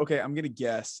 Oh, okay. I'm gonna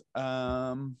guess.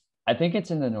 I think it's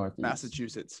in the Northeast.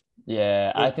 Massachusetts.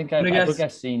 Yeah, I think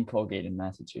I've seen Colgate in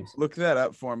Massachusetts. Look that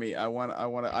up for me. I don't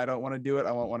want to do it.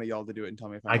 I want one of y'all to do it and tell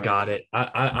me if I'm right. Got it.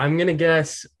 I'm gonna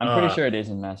guess. I'm pretty sure it is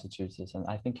in Massachusetts, and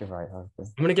I think you're right, Harper.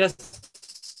 I'm gonna guess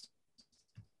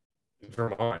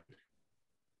Vermont.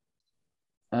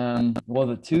 Well,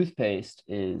 the toothpaste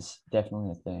is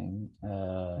definitely a thing.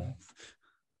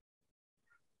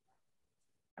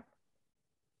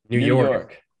 New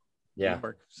York. Yeah. New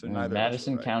York. So neither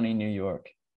Madison County, New York.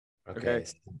 Okay.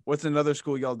 What's another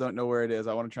school y'all don't know where it is?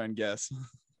 I want to try and guess.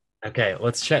 Okay,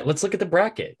 let's check. Let's look at the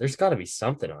bracket. There's got to be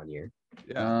something on here.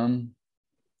 Yeah.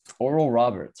 Oral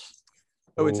Roberts.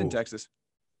 Oh, it's in Texas.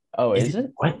 Oh, is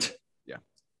it? What? Yeah.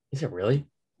 Is it really?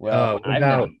 Well,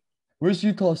 where's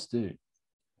Utah State?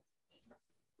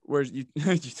 Where's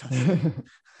Utah State?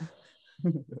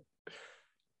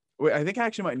 Wait, I think I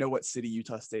actually might know what city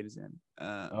Utah State is in.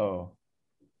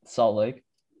 Salt Lake.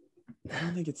 I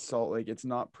don't think it's Salt Lake. It's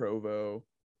not Provo.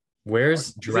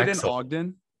 Where's Drexel? Is it in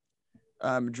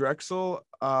Ogden? Drexel,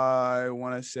 I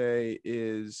want to say,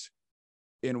 is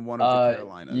in one of the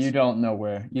Carolinas. You don't know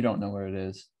where it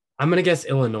is. I'm gonna guess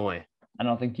Illinois. I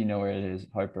don't think you know where it is,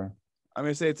 Harper. I'm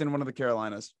gonna say it's in one of the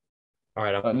Carolinas. All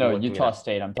right. No, Utah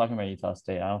State. I'm talking about Utah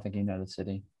State. I don't think you know the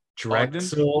city.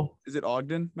 Drexel. Ogden? Is it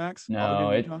Ogden, Max? No,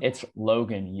 Ogden, it's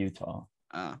Logan, Utah.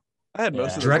 I had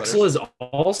most of Drexel is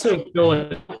also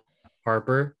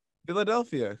Harper.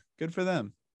 Philadelphia. Good for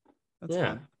them. That's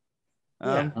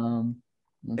fun.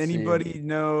 Anybody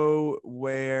know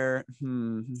where?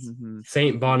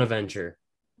 St. Bonaventure.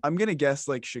 I'm gonna guess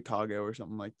like Chicago or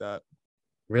something like that.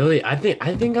 Really? I think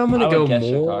I'm gonna go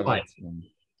more. Chicago.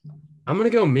 I'm gonna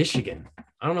go Michigan.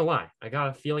 I don't know why. I got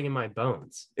a feeling in my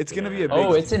bones. It's gonna be a big.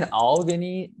 Oh, it's in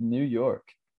Albany, New York.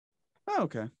 Oh,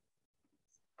 okay.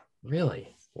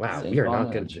 Really? Wow. We are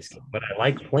not good at this game, but I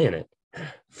like playing it.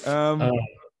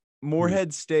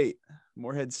 Morehead State.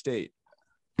 Morehead State.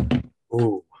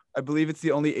 Ooh. I believe it's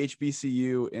the only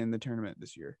HBCU in the tournament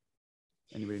this year.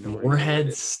 Anybody know?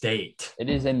 Morehead State. It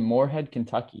is in Morehead,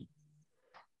 Kentucky.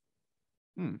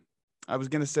 I was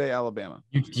gonna say Alabama.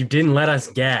 You didn't let us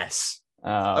guess.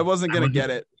 I wasn't gonna get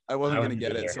it.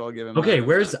 So I'll give him. Okay,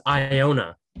 where's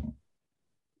Iona?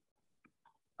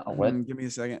 What? Give me a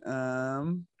second.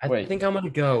 I think I'm gonna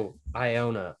go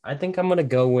Iona. I think I'm gonna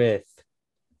go with.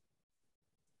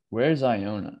 Where's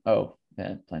Iona? Oh,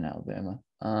 yeah, playing Alabama.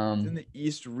 It's in the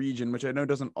East region, which I know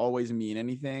doesn't always mean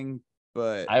anything,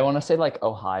 but I want to say like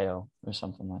Ohio or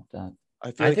something like that.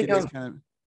 I feel like it is kind of.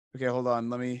 Okay, hold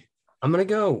on. I'm gonna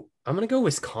go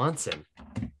Wisconsin.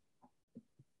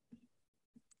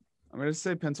 I'm gonna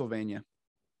say Pennsylvania.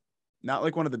 Not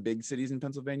like one of the big cities in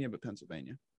Pennsylvania, but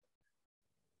Pennsylvania.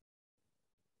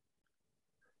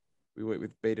 We wait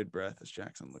with bated breath as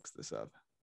Jackson looks this up.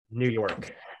 New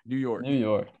York.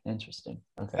 Interesting.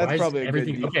 Okay. That's probably a good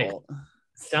default. Okay.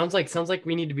 Sounds like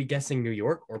we need to be guessing New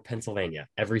York or Pennsylvania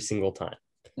every single time.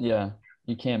 Yeah,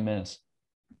 you can't miss.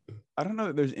 I don't know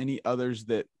that there's any others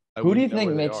that. Who do you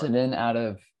think makes it in out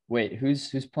of? Wait, who's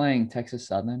playing Texas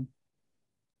Southern?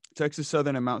 Texas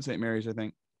Southern and Mount St. Mary's, I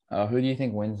think. Who do you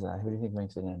think wins that? Who do you think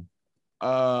makes it in?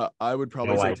 I would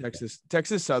probably say Texas.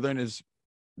 Texas Southern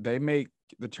they make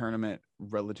the tournament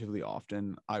relatively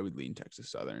often. I would lean Texas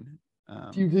Southern.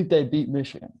 Do you think they beat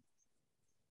Michigan?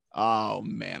 Oh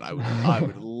man, I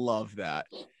would love that.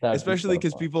 Especially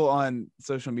because people on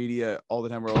social media all the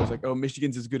time are always like, "Oh,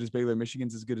 Michigan's as good as Baylor.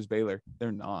 Michigan's as good as Baylor."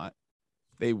 They're not.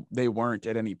 They weren't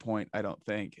at any point, I don't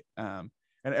think. And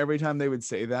every time they would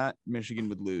say that, Michigan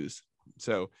would lose.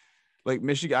 So, like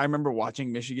Michigan, I remember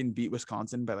watching Michigan beat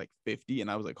Wisconsin by like 50,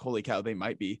 and I was like, "Holy cow, they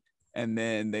might be." And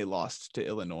then they lost to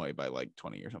Illinois by like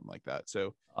 20 or something like that.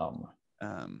 So,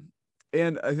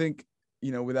 and I think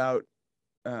without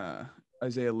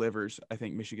Isaiah Livers, I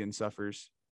think Michigan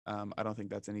suffers. I don't think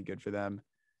that's any good for them.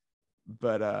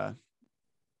 But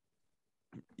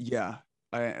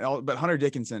but Hunter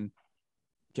Dickinson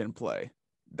can play.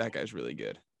 That guy's really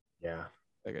good. Yeah,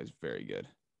 that guy's very good.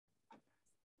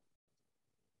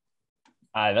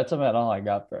 That's about all I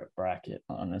got for a bracket,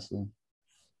 honestly.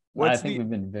 I think we've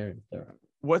been very thorough.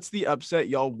 What's the upset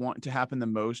y'all want to happen the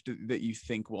most that you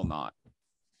think will not?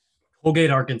 Colgate,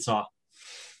 Arkansas.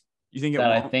 You think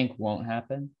I think won't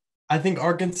happen? I think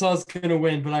Arkansas is going to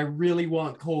win, but I really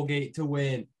want Colgate to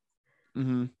win.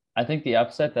 Mm-hmm. I think the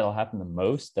upset that'll happen the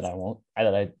most that I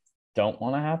don't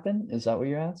want to happen. Is that what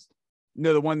you asked?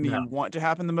 No, the one that you want to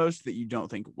happen the most that you don't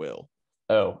think will.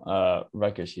 Oh,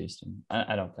 Rutgers, Houston.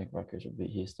 I don't think Rutgers will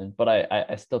beat Houston, but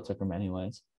I still took them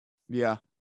anyways. Yeah.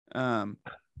 I've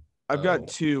got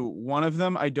two. One of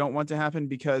them I don't want to happen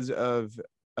because of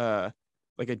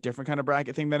like a different kind of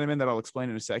bracket thing that I'm in that I'll explain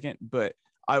in a second. But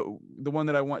the one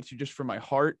that I want to just for my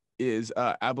heart is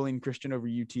Abilene Christian over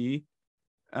UT.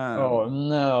 Oh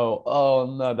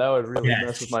no, that would really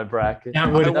mess with my bracket.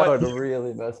 That would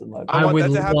really mess with my bracket. I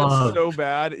want that to happen so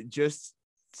bad, just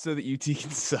so that UT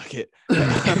can suck it.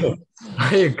 I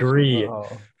agree.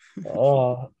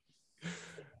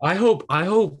 I hope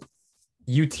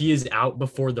UT is out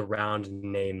before the round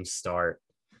names start.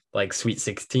 Like Sweet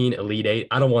 16, Elite 8.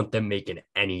 I don't want them making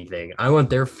anything. I want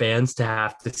their fans to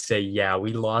have to say, yeah,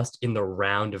 we lost in the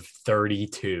round of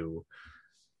 32.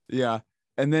 Yeah.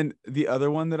 And then the other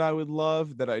one that I would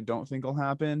love that I don't think will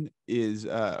happen is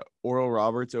Oral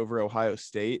Roberts over Ohio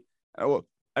State.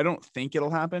 I don't think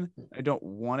it'll happen. I don't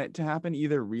want it to happen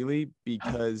either, really,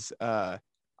 because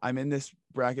I'm in this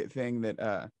bracket thing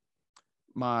that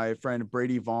my friend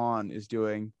Brady Vaughn is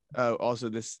doing. Also,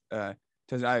 this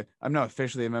I'm now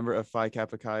officially a member of Phi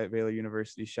Kappa Chi at Baylor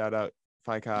University. Shout out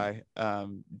Phi Chi.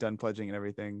 Done pledging and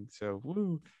everything. So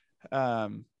woo.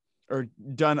 Or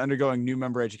done undergoing new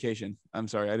member education. I'm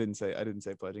sorry, I didn't say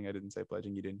pledging. I didn't say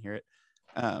pledging. You didn't hear it.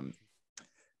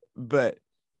 But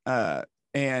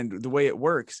and the way it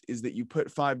works is that you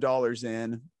put $5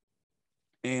 in,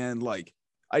 and like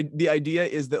the idea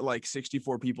is that like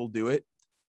 64 people do it,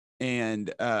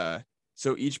 and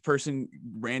so each person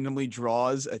randomly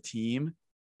draws a team,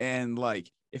 and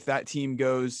like if that team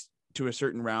goes to a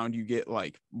certain round, you get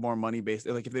like more money based.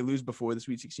 Like if they lose before the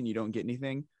Sweet 16, you don't get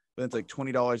anything. But it's like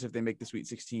 $20 if they make the Sweet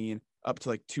 16, up to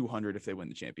like $200 if they win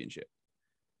the championship.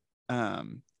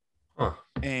 And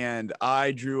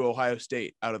I drew Ohio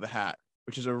State out of the hat,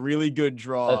 which is a really good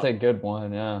draw. That's a good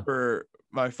one, yeah. For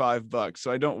my $5.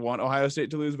 So I don't want Ohio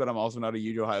State to lose, but I'm also not a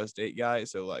huge Ohio State guy.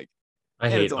 So like, I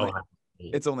hate Ohio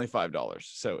State. It's only $5.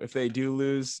 So if they do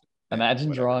lose,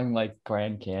 imagine drawing like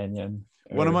Grand Canyon.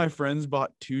 One of my friends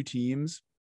bought 2 teams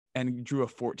and drew a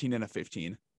 14 and a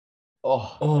 15.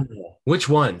 Oh, which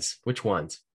ones?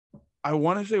 I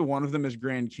want to say one of them is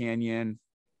Grand Canyon,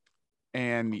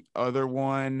 and the other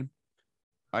one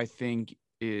I think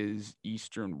is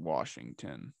Eastern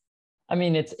Washington. I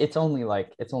mean, it's only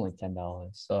 $10,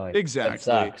 so like, exactly it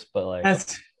sucks, but like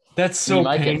that's so you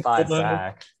might get 5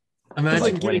 back. Imagine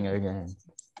like winning a game.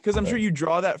 Because I'm sure you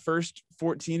draw that first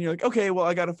 14, you're like, okay, well,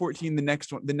 I got a 14. The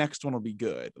next one will be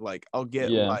good. Like I'll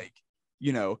get like,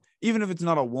 you know, even if it's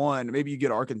not a 1, maybe you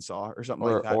get Arkansas or something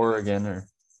like that. Oregon or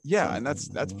and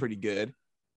that's pretty good.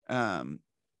 And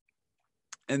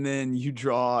then you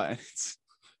draw, and it's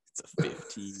a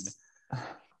 15.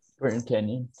 Grand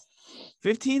Canyon.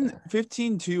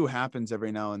 15 too happens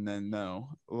every now and then though.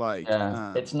 Like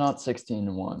it's not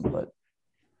 16-1, but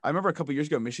I remember a couple years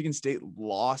ago, Michigan State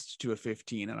lost to a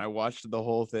 15, and I watched the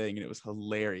whole thing, and it was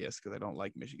hilarious because I don't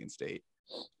like Michigan State.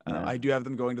 I do have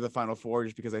them going to the Final Four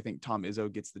just because I think Tom Izzo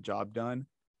gets the job done,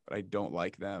 but I don't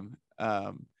like them.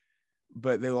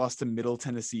 But they lost to Middle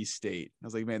Tennessee State. I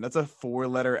was like, man, that's a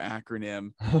 4-letter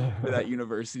acronym for that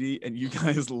university, and you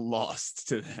guys lost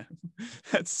to them.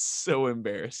 That's so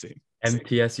embarrassing.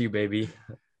 MTSU, baby.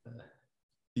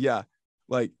 Yeah,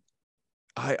 like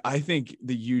I think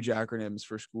the huge acronyms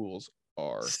for schools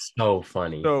are so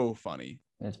funny.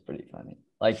 It's pretty funny.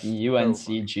 Like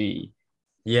UNCG.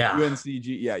 Yeah.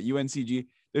 UNCG.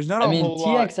 There's not a whole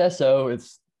lot. TXSO,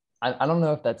 it's I don't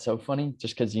know if that's so funny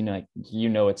just because you know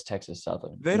it's Texas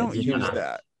Southern. They don't use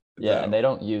that. Yeah, and they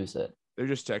don't use it. They're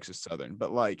just Texas Southern.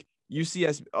 But like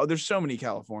UCS, there's so many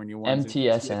California ones.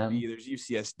 MTSM. There's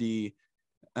UCSD.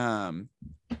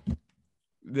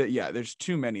 There's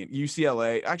too many.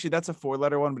 UCLA. Actually, that's a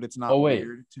 4-letter one, but it's not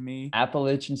weird to me.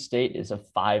 Appalachian State is a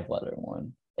 5-letter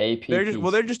one. AP.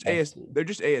 They're just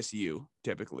ASU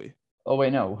typically. Oh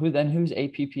wait, no. Who's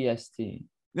APPST?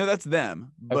 No, that's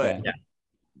them. But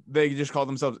they just call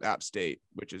themselves App State,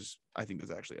 which is I think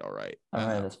is actually all right. All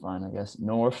right, that's fine, I guess.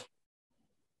 North.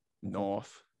 It's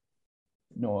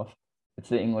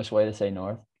the English way to say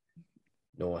North.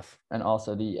 And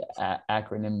also the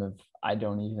acronym of I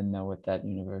don't even know what that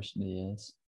university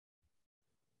is.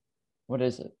 What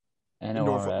is it?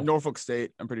 Norfolk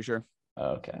State, I'm pretty sure.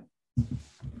 Okay.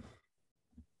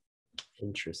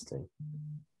 Interesting.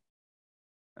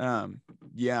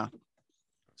 Yeah.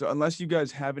 So unless you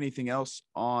guys have anything else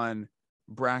on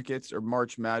brackets or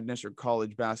March Madness or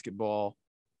college basketball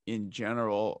in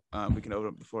general, we can open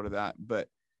up the floor to that. But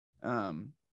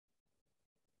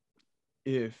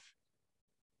if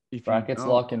brackets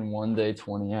lock in 1 day,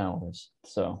 20 hours.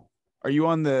 So are you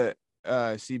on the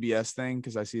CBS thing?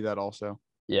 Because I see that also.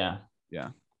 Yeah.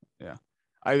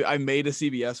 I made a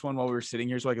CBS one while we were sitting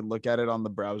here so I could look at it on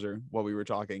the browser while we were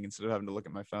talking instead of having to look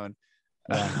at my phone.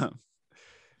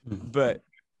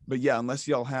 But yeah, unless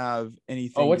y'all have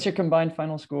anything. Oh, what's your combined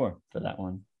final score for that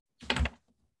one?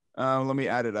 Let me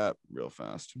add it up real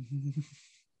fast.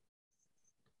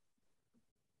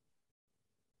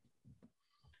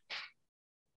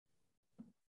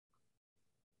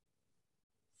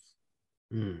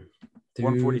 Dude.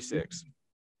 146.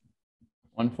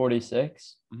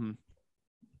 146? Mm-hmm.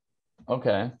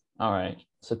 Okay. All right.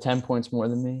 So 10 points more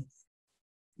than me.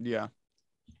 Yeah.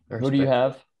 Who do you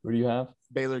have? Who do you have?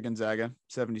 Baylor Gonzaga,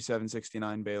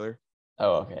 77-69 Baylor.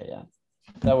 Oh, okay. Yeah.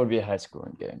 That would be a high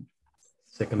scoring game.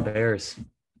 Sick and Bears.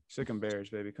 Sick and Bears,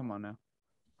 baby. Come on now.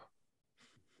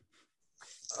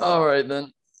 All right,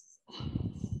 then.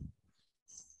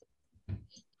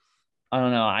 I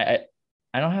don't know. I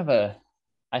don't have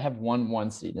I have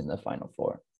one seed in the Final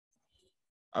Four.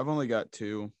 I've only got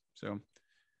 2, so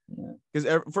yeah.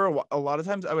 Because for a lot of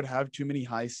times I would have too many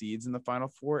high seeds in the Final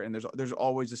Four, and there's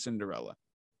always a Cinderella.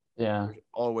 Yeah, there's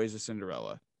always a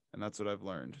Cinderella, and that's what I've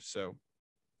learned. So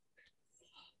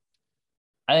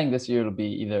I think this year it'll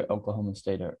be either Oklahoma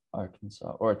State or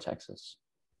Arkansas or Texas.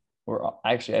 Or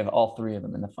actually, I have all 3 of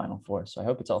them in the Final Four, so I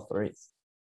hope it's all 3.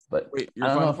 But wait, your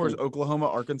Final Four is Oklahoma,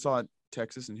 Arkansas,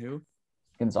 Texas, and who?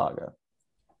 Gonzaga.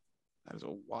 That is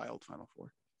a wild Final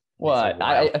Four. Well,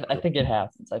 I think it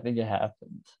happens. I think it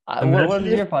happens. What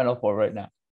is your Final Four right now?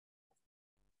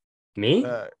 Me?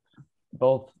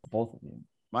 Both of you.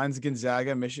 Mine's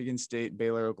Gonzaga, Michigan State,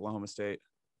 Baylor, Oklahoma State.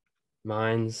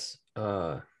 Mine's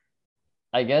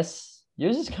I guess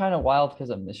yours is kind of wild because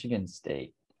of Michigan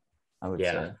State, I would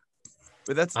say.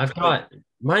 But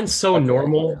mine's so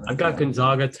normal. I've got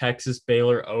Gonzaga, Texas,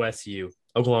 Baylor, OSU,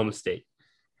 Oklahoma State.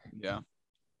 Yeah.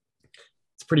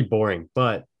 It's pretty boring,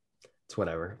 but it's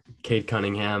whatever. Cade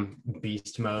Cunningham,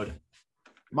 beast mode.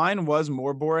 Mine was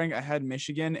more boring. I had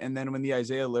Michigan, and then when the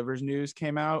Isaiah Livers news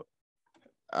came out,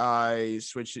 I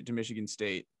switched it to Michigan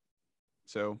State.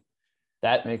 So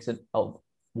that makes it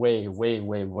way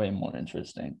more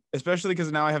interesting. Especially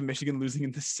because now I have Michigan losing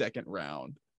in the second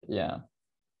round. Yeah.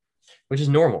 Which is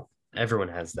normal. Everyone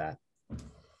has that.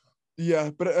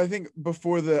 Yeah, but I think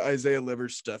before the Isaiah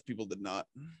Livers stuff, people did not.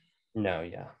 No,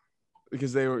 yeah.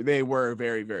 Because they were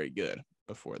very, very good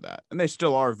before that. And they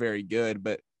still are very good,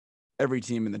 but every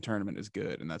team in the tournament is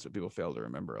good, and that's what people fail to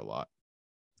remember a lot.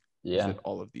 Yeah. That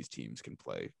all of these teams can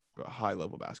play high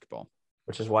level basketball.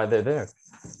 Which is why they're there.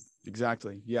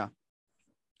 Exactly. Yeah.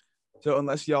 So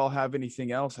unless y'all have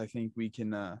anything else, I think we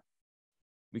can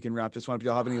wrap this one up.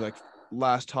 Y'all have any like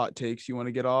last hot takes you want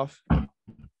to get off?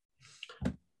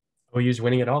 OU's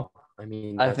winning it all. I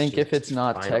mean, I think if it's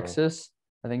not Texas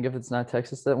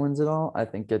that wins it all, I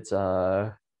think it's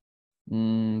Villanova.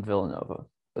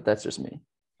 But that's just me.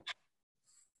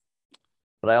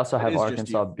 But I also have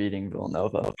Arkansas beating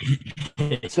Villanova.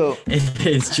 So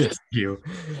it's just you.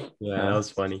 Yeah, that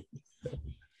was funny.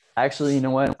 Actually, you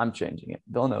know what? I'm changing it.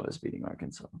 Villanova's beating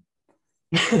Arkansas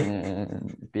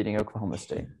and beating Oklahoma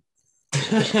State.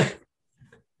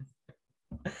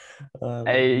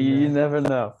 Hey, you never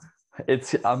know.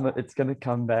 It's gonna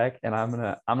come back, and I'm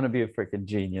gonna be a freaking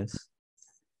genius.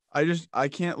 I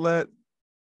can't let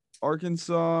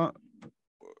Arkansas.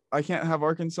 I can't have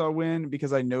Arkansas win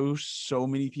because I know so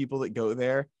many people that go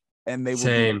there, and they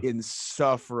will be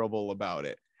insufferable about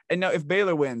it. And now, if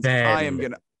Baylor wins,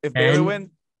 Baylor wins,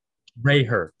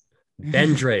 Ben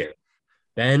Dreher,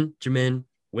 Benjamin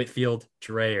Whitfield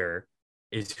Dreher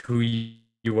is who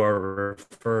you are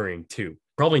referring to.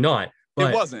 Probably not,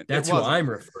 but it wasn't. That's who I'm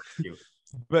referring to.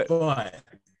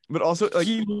 But also, like,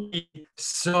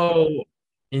 so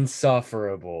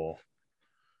insufferable.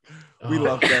 We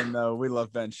love Ben, though. We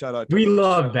love Ben. Shout out. We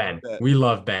love Ben. We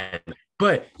love Ben.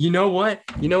 But you know what?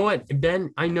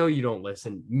 Ben, I know you don't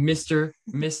listen. Mr.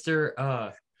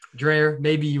 Dreher,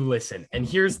 maybe you listen. And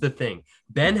here's the thing.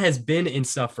 Ben has been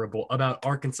insufferable about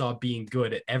Arkansas being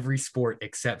good at every sport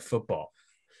except football.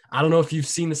 I don't know if you've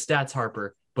seen the stats,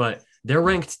 Harper, but they're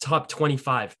ranked top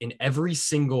 25 in every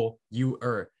single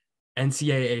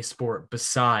NCAA sport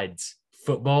besides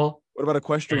football. What about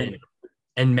equestrian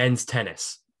and men's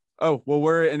tennis? Oh, well,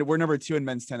 we're number 2 in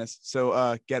men's tennis.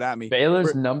 So get at me.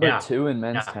 Baylor's number 2 in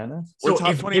men's tennis. We're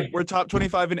top 20. We're top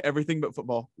 25 in everything but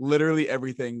football. Literally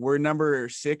everything. We're number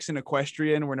 6 in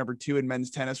equestrian. We're number 2 in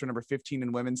men's tennis. We're number 15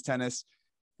 in women's tennis.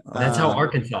 That's how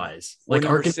Arkansas is. Like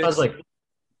Arkansas is like.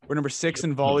 We're number 6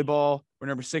 in volleyball. We're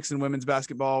number 6 in women's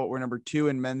basketball. We're number 2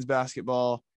 in men's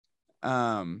basketball. What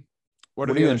are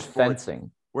the other sports? Fencing?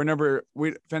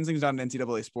 Fencing's not an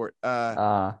NCAA sport.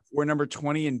 We're number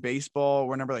 20 in baseball.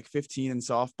 We're number 15 in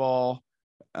softball.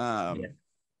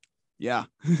 Yeah.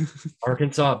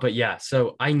 Arkansas, but yeah.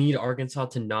 So I need Arkansas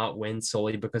to not win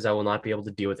solely because I will not be able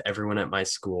to deal with everyone at my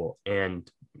school and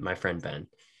my friend Ben.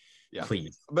 Yeah.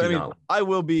 Please. But I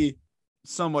will be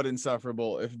somewhat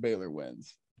insufferable if Baylor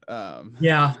wins.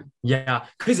 Yeah.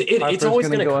 Because it's always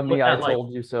going to go on the I like,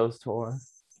 told you so's tour.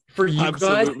 For you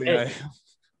absolutely, guys,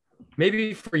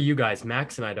 maybe for you guys,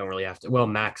 Max and I don't really have to. Well,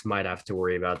 Max might have to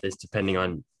worry about this depending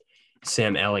on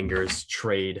Sam Ellinger's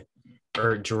trade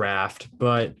or draft.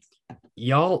 But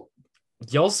y'all's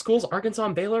schools, Arkansas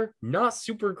and Baylor, not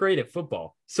super great at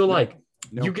football. So like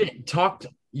you get talked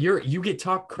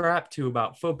crap to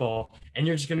about football, and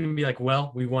you're just gonna be like,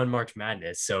 well, we won March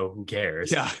Madness, so who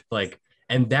cares? Yeah. Like,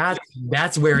 and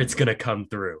that's where it's gonna come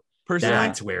through. Personally,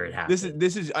 that's where it happens.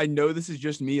 This is I know this is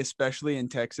just me, especially in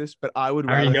Texas, but I would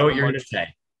already know what you're gonna say.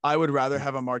 I would rather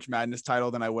have a March Madness title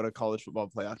than I would a college football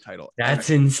playoff title. That's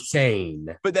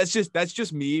insane. But that's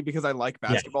just me because I like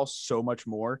basketball so much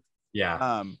more.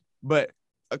 Yeah. But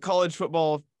a college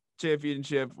football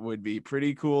championship would be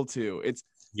pretty cool too. And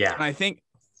I think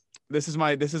this is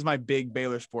my big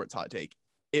Baylor sports hot take.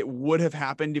 It would have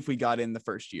happened if we got in the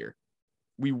first year.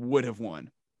 We would have won.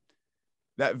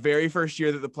 That very first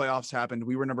year that the playoffs happened,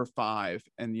 we were number 5,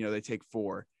 and they take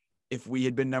 4. If we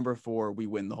had been number 4, we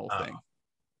win the whole thing.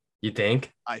 You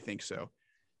think? I think so,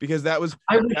 because I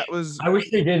wish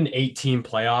they did an 18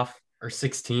 playoff or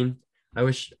 16. I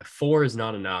wish 4 is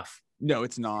not enough. No,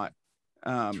 it's not.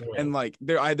 And like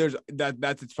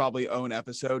that's its probably own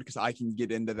episode because I can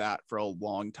get into that for a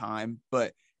long time.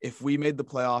 But if we made the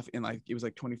playoff in it was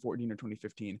like 2014 or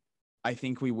 2015. I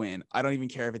think we win. I don't even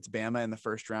care if it's Bama in the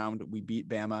first round. We beat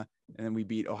Bama, and then we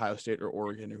beat Ohio State or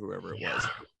Oregon or whoever it was.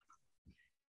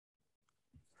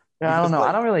 Yeah, I don't know.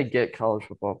 I don't really get college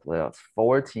football playoffs.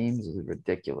 4 teams is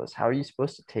ridiculous. How are you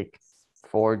supposed to take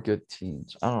 4 good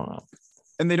teams? I don't know.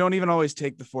 And they don't even always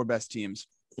take the 4 best teams.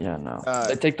 Yeah, no.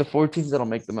 They take the 4 teams that'll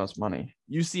make the most money.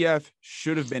 UCF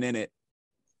should have been in it.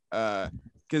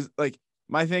 Because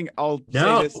my thing,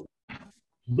 say this.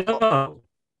 No.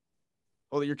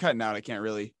 Well, you're cutting out. I can't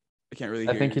really hear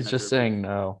I think he's just saying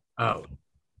no. Oh.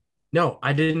 No,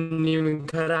 I didn't even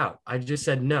cut out. I just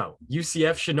said no.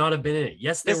 UCF should not have been in it.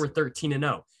 Yes, they were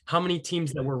 13-0. How many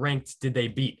teams that were ranked did they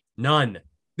beat? None.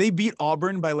 They beat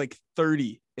Auburn by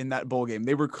 30 in that bowl game.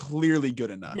 They were clearly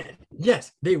good enough.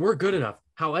 Yes, they were good enough.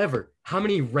 However, how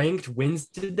many ranked wins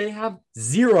did they have?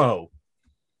 0.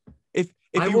 If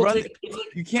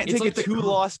you can't take a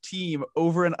 2-loss team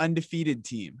over an undefeated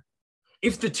team.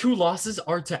 If the 2 losses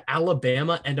are to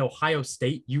Alabama and Ohio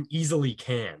State, you easily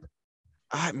can.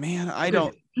 I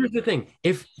don't. Here's the thing.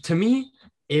 If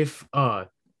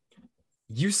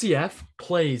UCF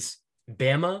plays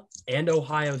Bama and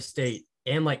Ohio State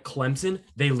and Clemson,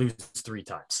 they lose 3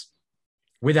 times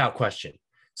without question.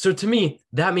 So to me,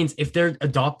 that means if they're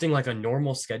adopting a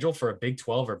normal schedule for a Big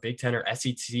 12 or Big 10 or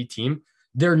SEC team,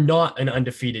 they're not an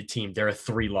undefeated team. They're a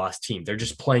 3-loss team. They're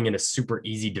just playing in a super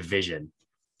easy division.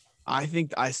 I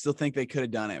still think they could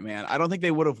have done it, man. I don't think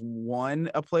they would have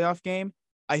won a playoff game.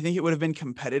 I think it would have been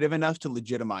competitive enough to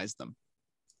legitimize them.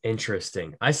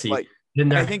 Interesting. I see. Then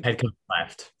their head coach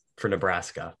left for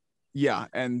Nebraska. Yeah,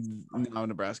 and now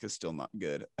Nebraska's still not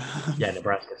good. Yeah,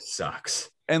 Nebraska sucks.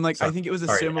 And I think it was a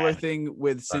similar thing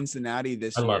with Cincinnati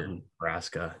this year. I love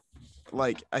Nebraska.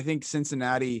 I think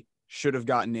Cincinnati should have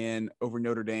gotten in over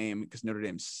Notre Dame because Notre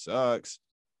Dame sucks.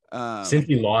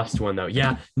 Cincy lost one though.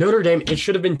 Yeah, Notre Dame. It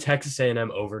should have been Texas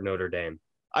A&M over Notre Dame.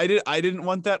 I didn't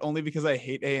want that only because I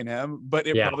hate A&M, but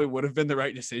it probably would have been the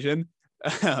right decision.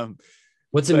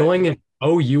 What's annoying is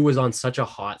OU was on such a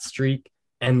hot streak,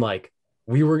 and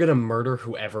we were gonna murder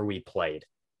whoever we played.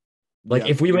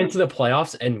 If we went to the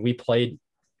playoffs and we played,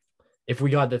 if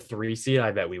we got the 3 seed,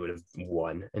 I bet we would have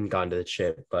won and gone to the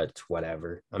chip. But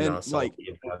whatever, I'm not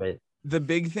salty about it. The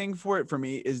big thing for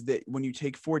me is that when you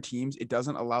take 4 teams, it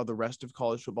doesn't allow the rest of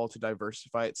college football to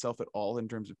diversify itself at all in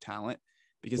terms of talent.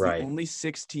 Because the only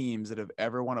 6 teams that have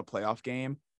ever won a playoff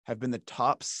game have been the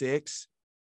top 6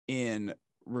 in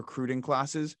recruiting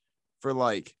classes for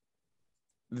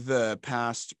the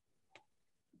past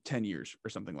 10 years or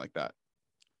something like that.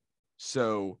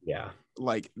 So yeah,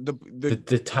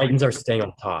 the Titans are staying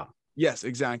on top. Yes,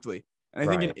 exactly. And I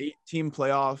think an 8-team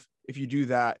playoff, if you do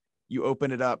that, you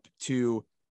open it up to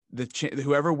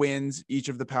whoever wins each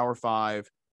of the Power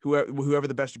 5. Whoever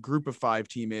the best group of 5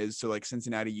 team is, so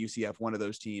Cincinnati, UCF, one of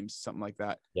those teams, something like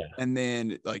that. Yeah. And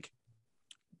then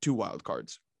 2 wild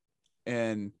cards.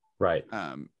 And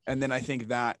and then I think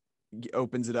that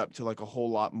opens it up to a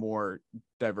whole lot more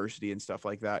diversity and stuff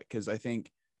like that. Cause I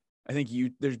think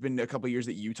there's been a couple of years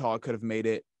that Utah could have made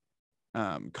it.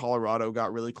 Colorado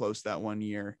got really close that one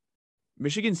year.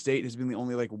 Michigan State has been the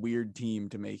only weird team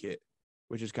to make it,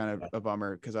 which is kind of a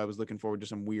bummer because I was looking forward to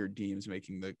some weird teams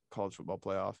making the college football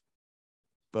playoff.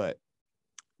 But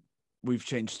we've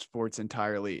changed sports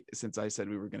entirely since I said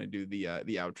we were going to do the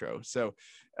outro. So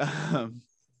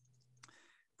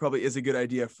probably is a good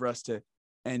idea for us to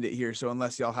end it here. So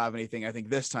unless y'all have anything, I think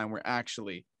this time we're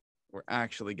actually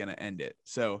going to end it.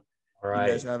 So all right.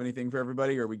 You guys have anything for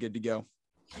everybody, or are we good to go?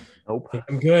 Nope.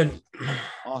 I'm good.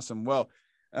 Awesome. Well,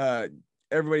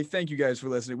 everybody, thank you guys for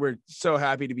listening. We're so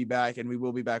happy to be back, and we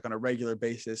will be back on a regular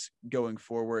basis going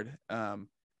forward.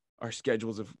 Our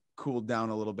schedules have cooled down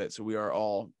a little bit, so we are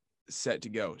all set to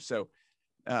go. So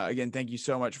again, thank you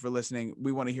so much for listening.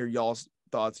 We want to hear y'all's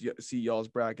thoughts, see y'all's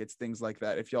brackets, things like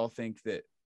that. If y'all think that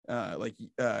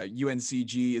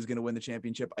UNCG is going to win the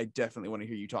championship, I definitely want to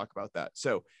hear you talk about that.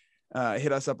 So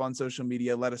hit us up on social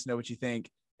media. Let us know what you think.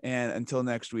 And until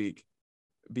next week,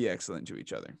 be excellent to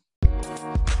each other.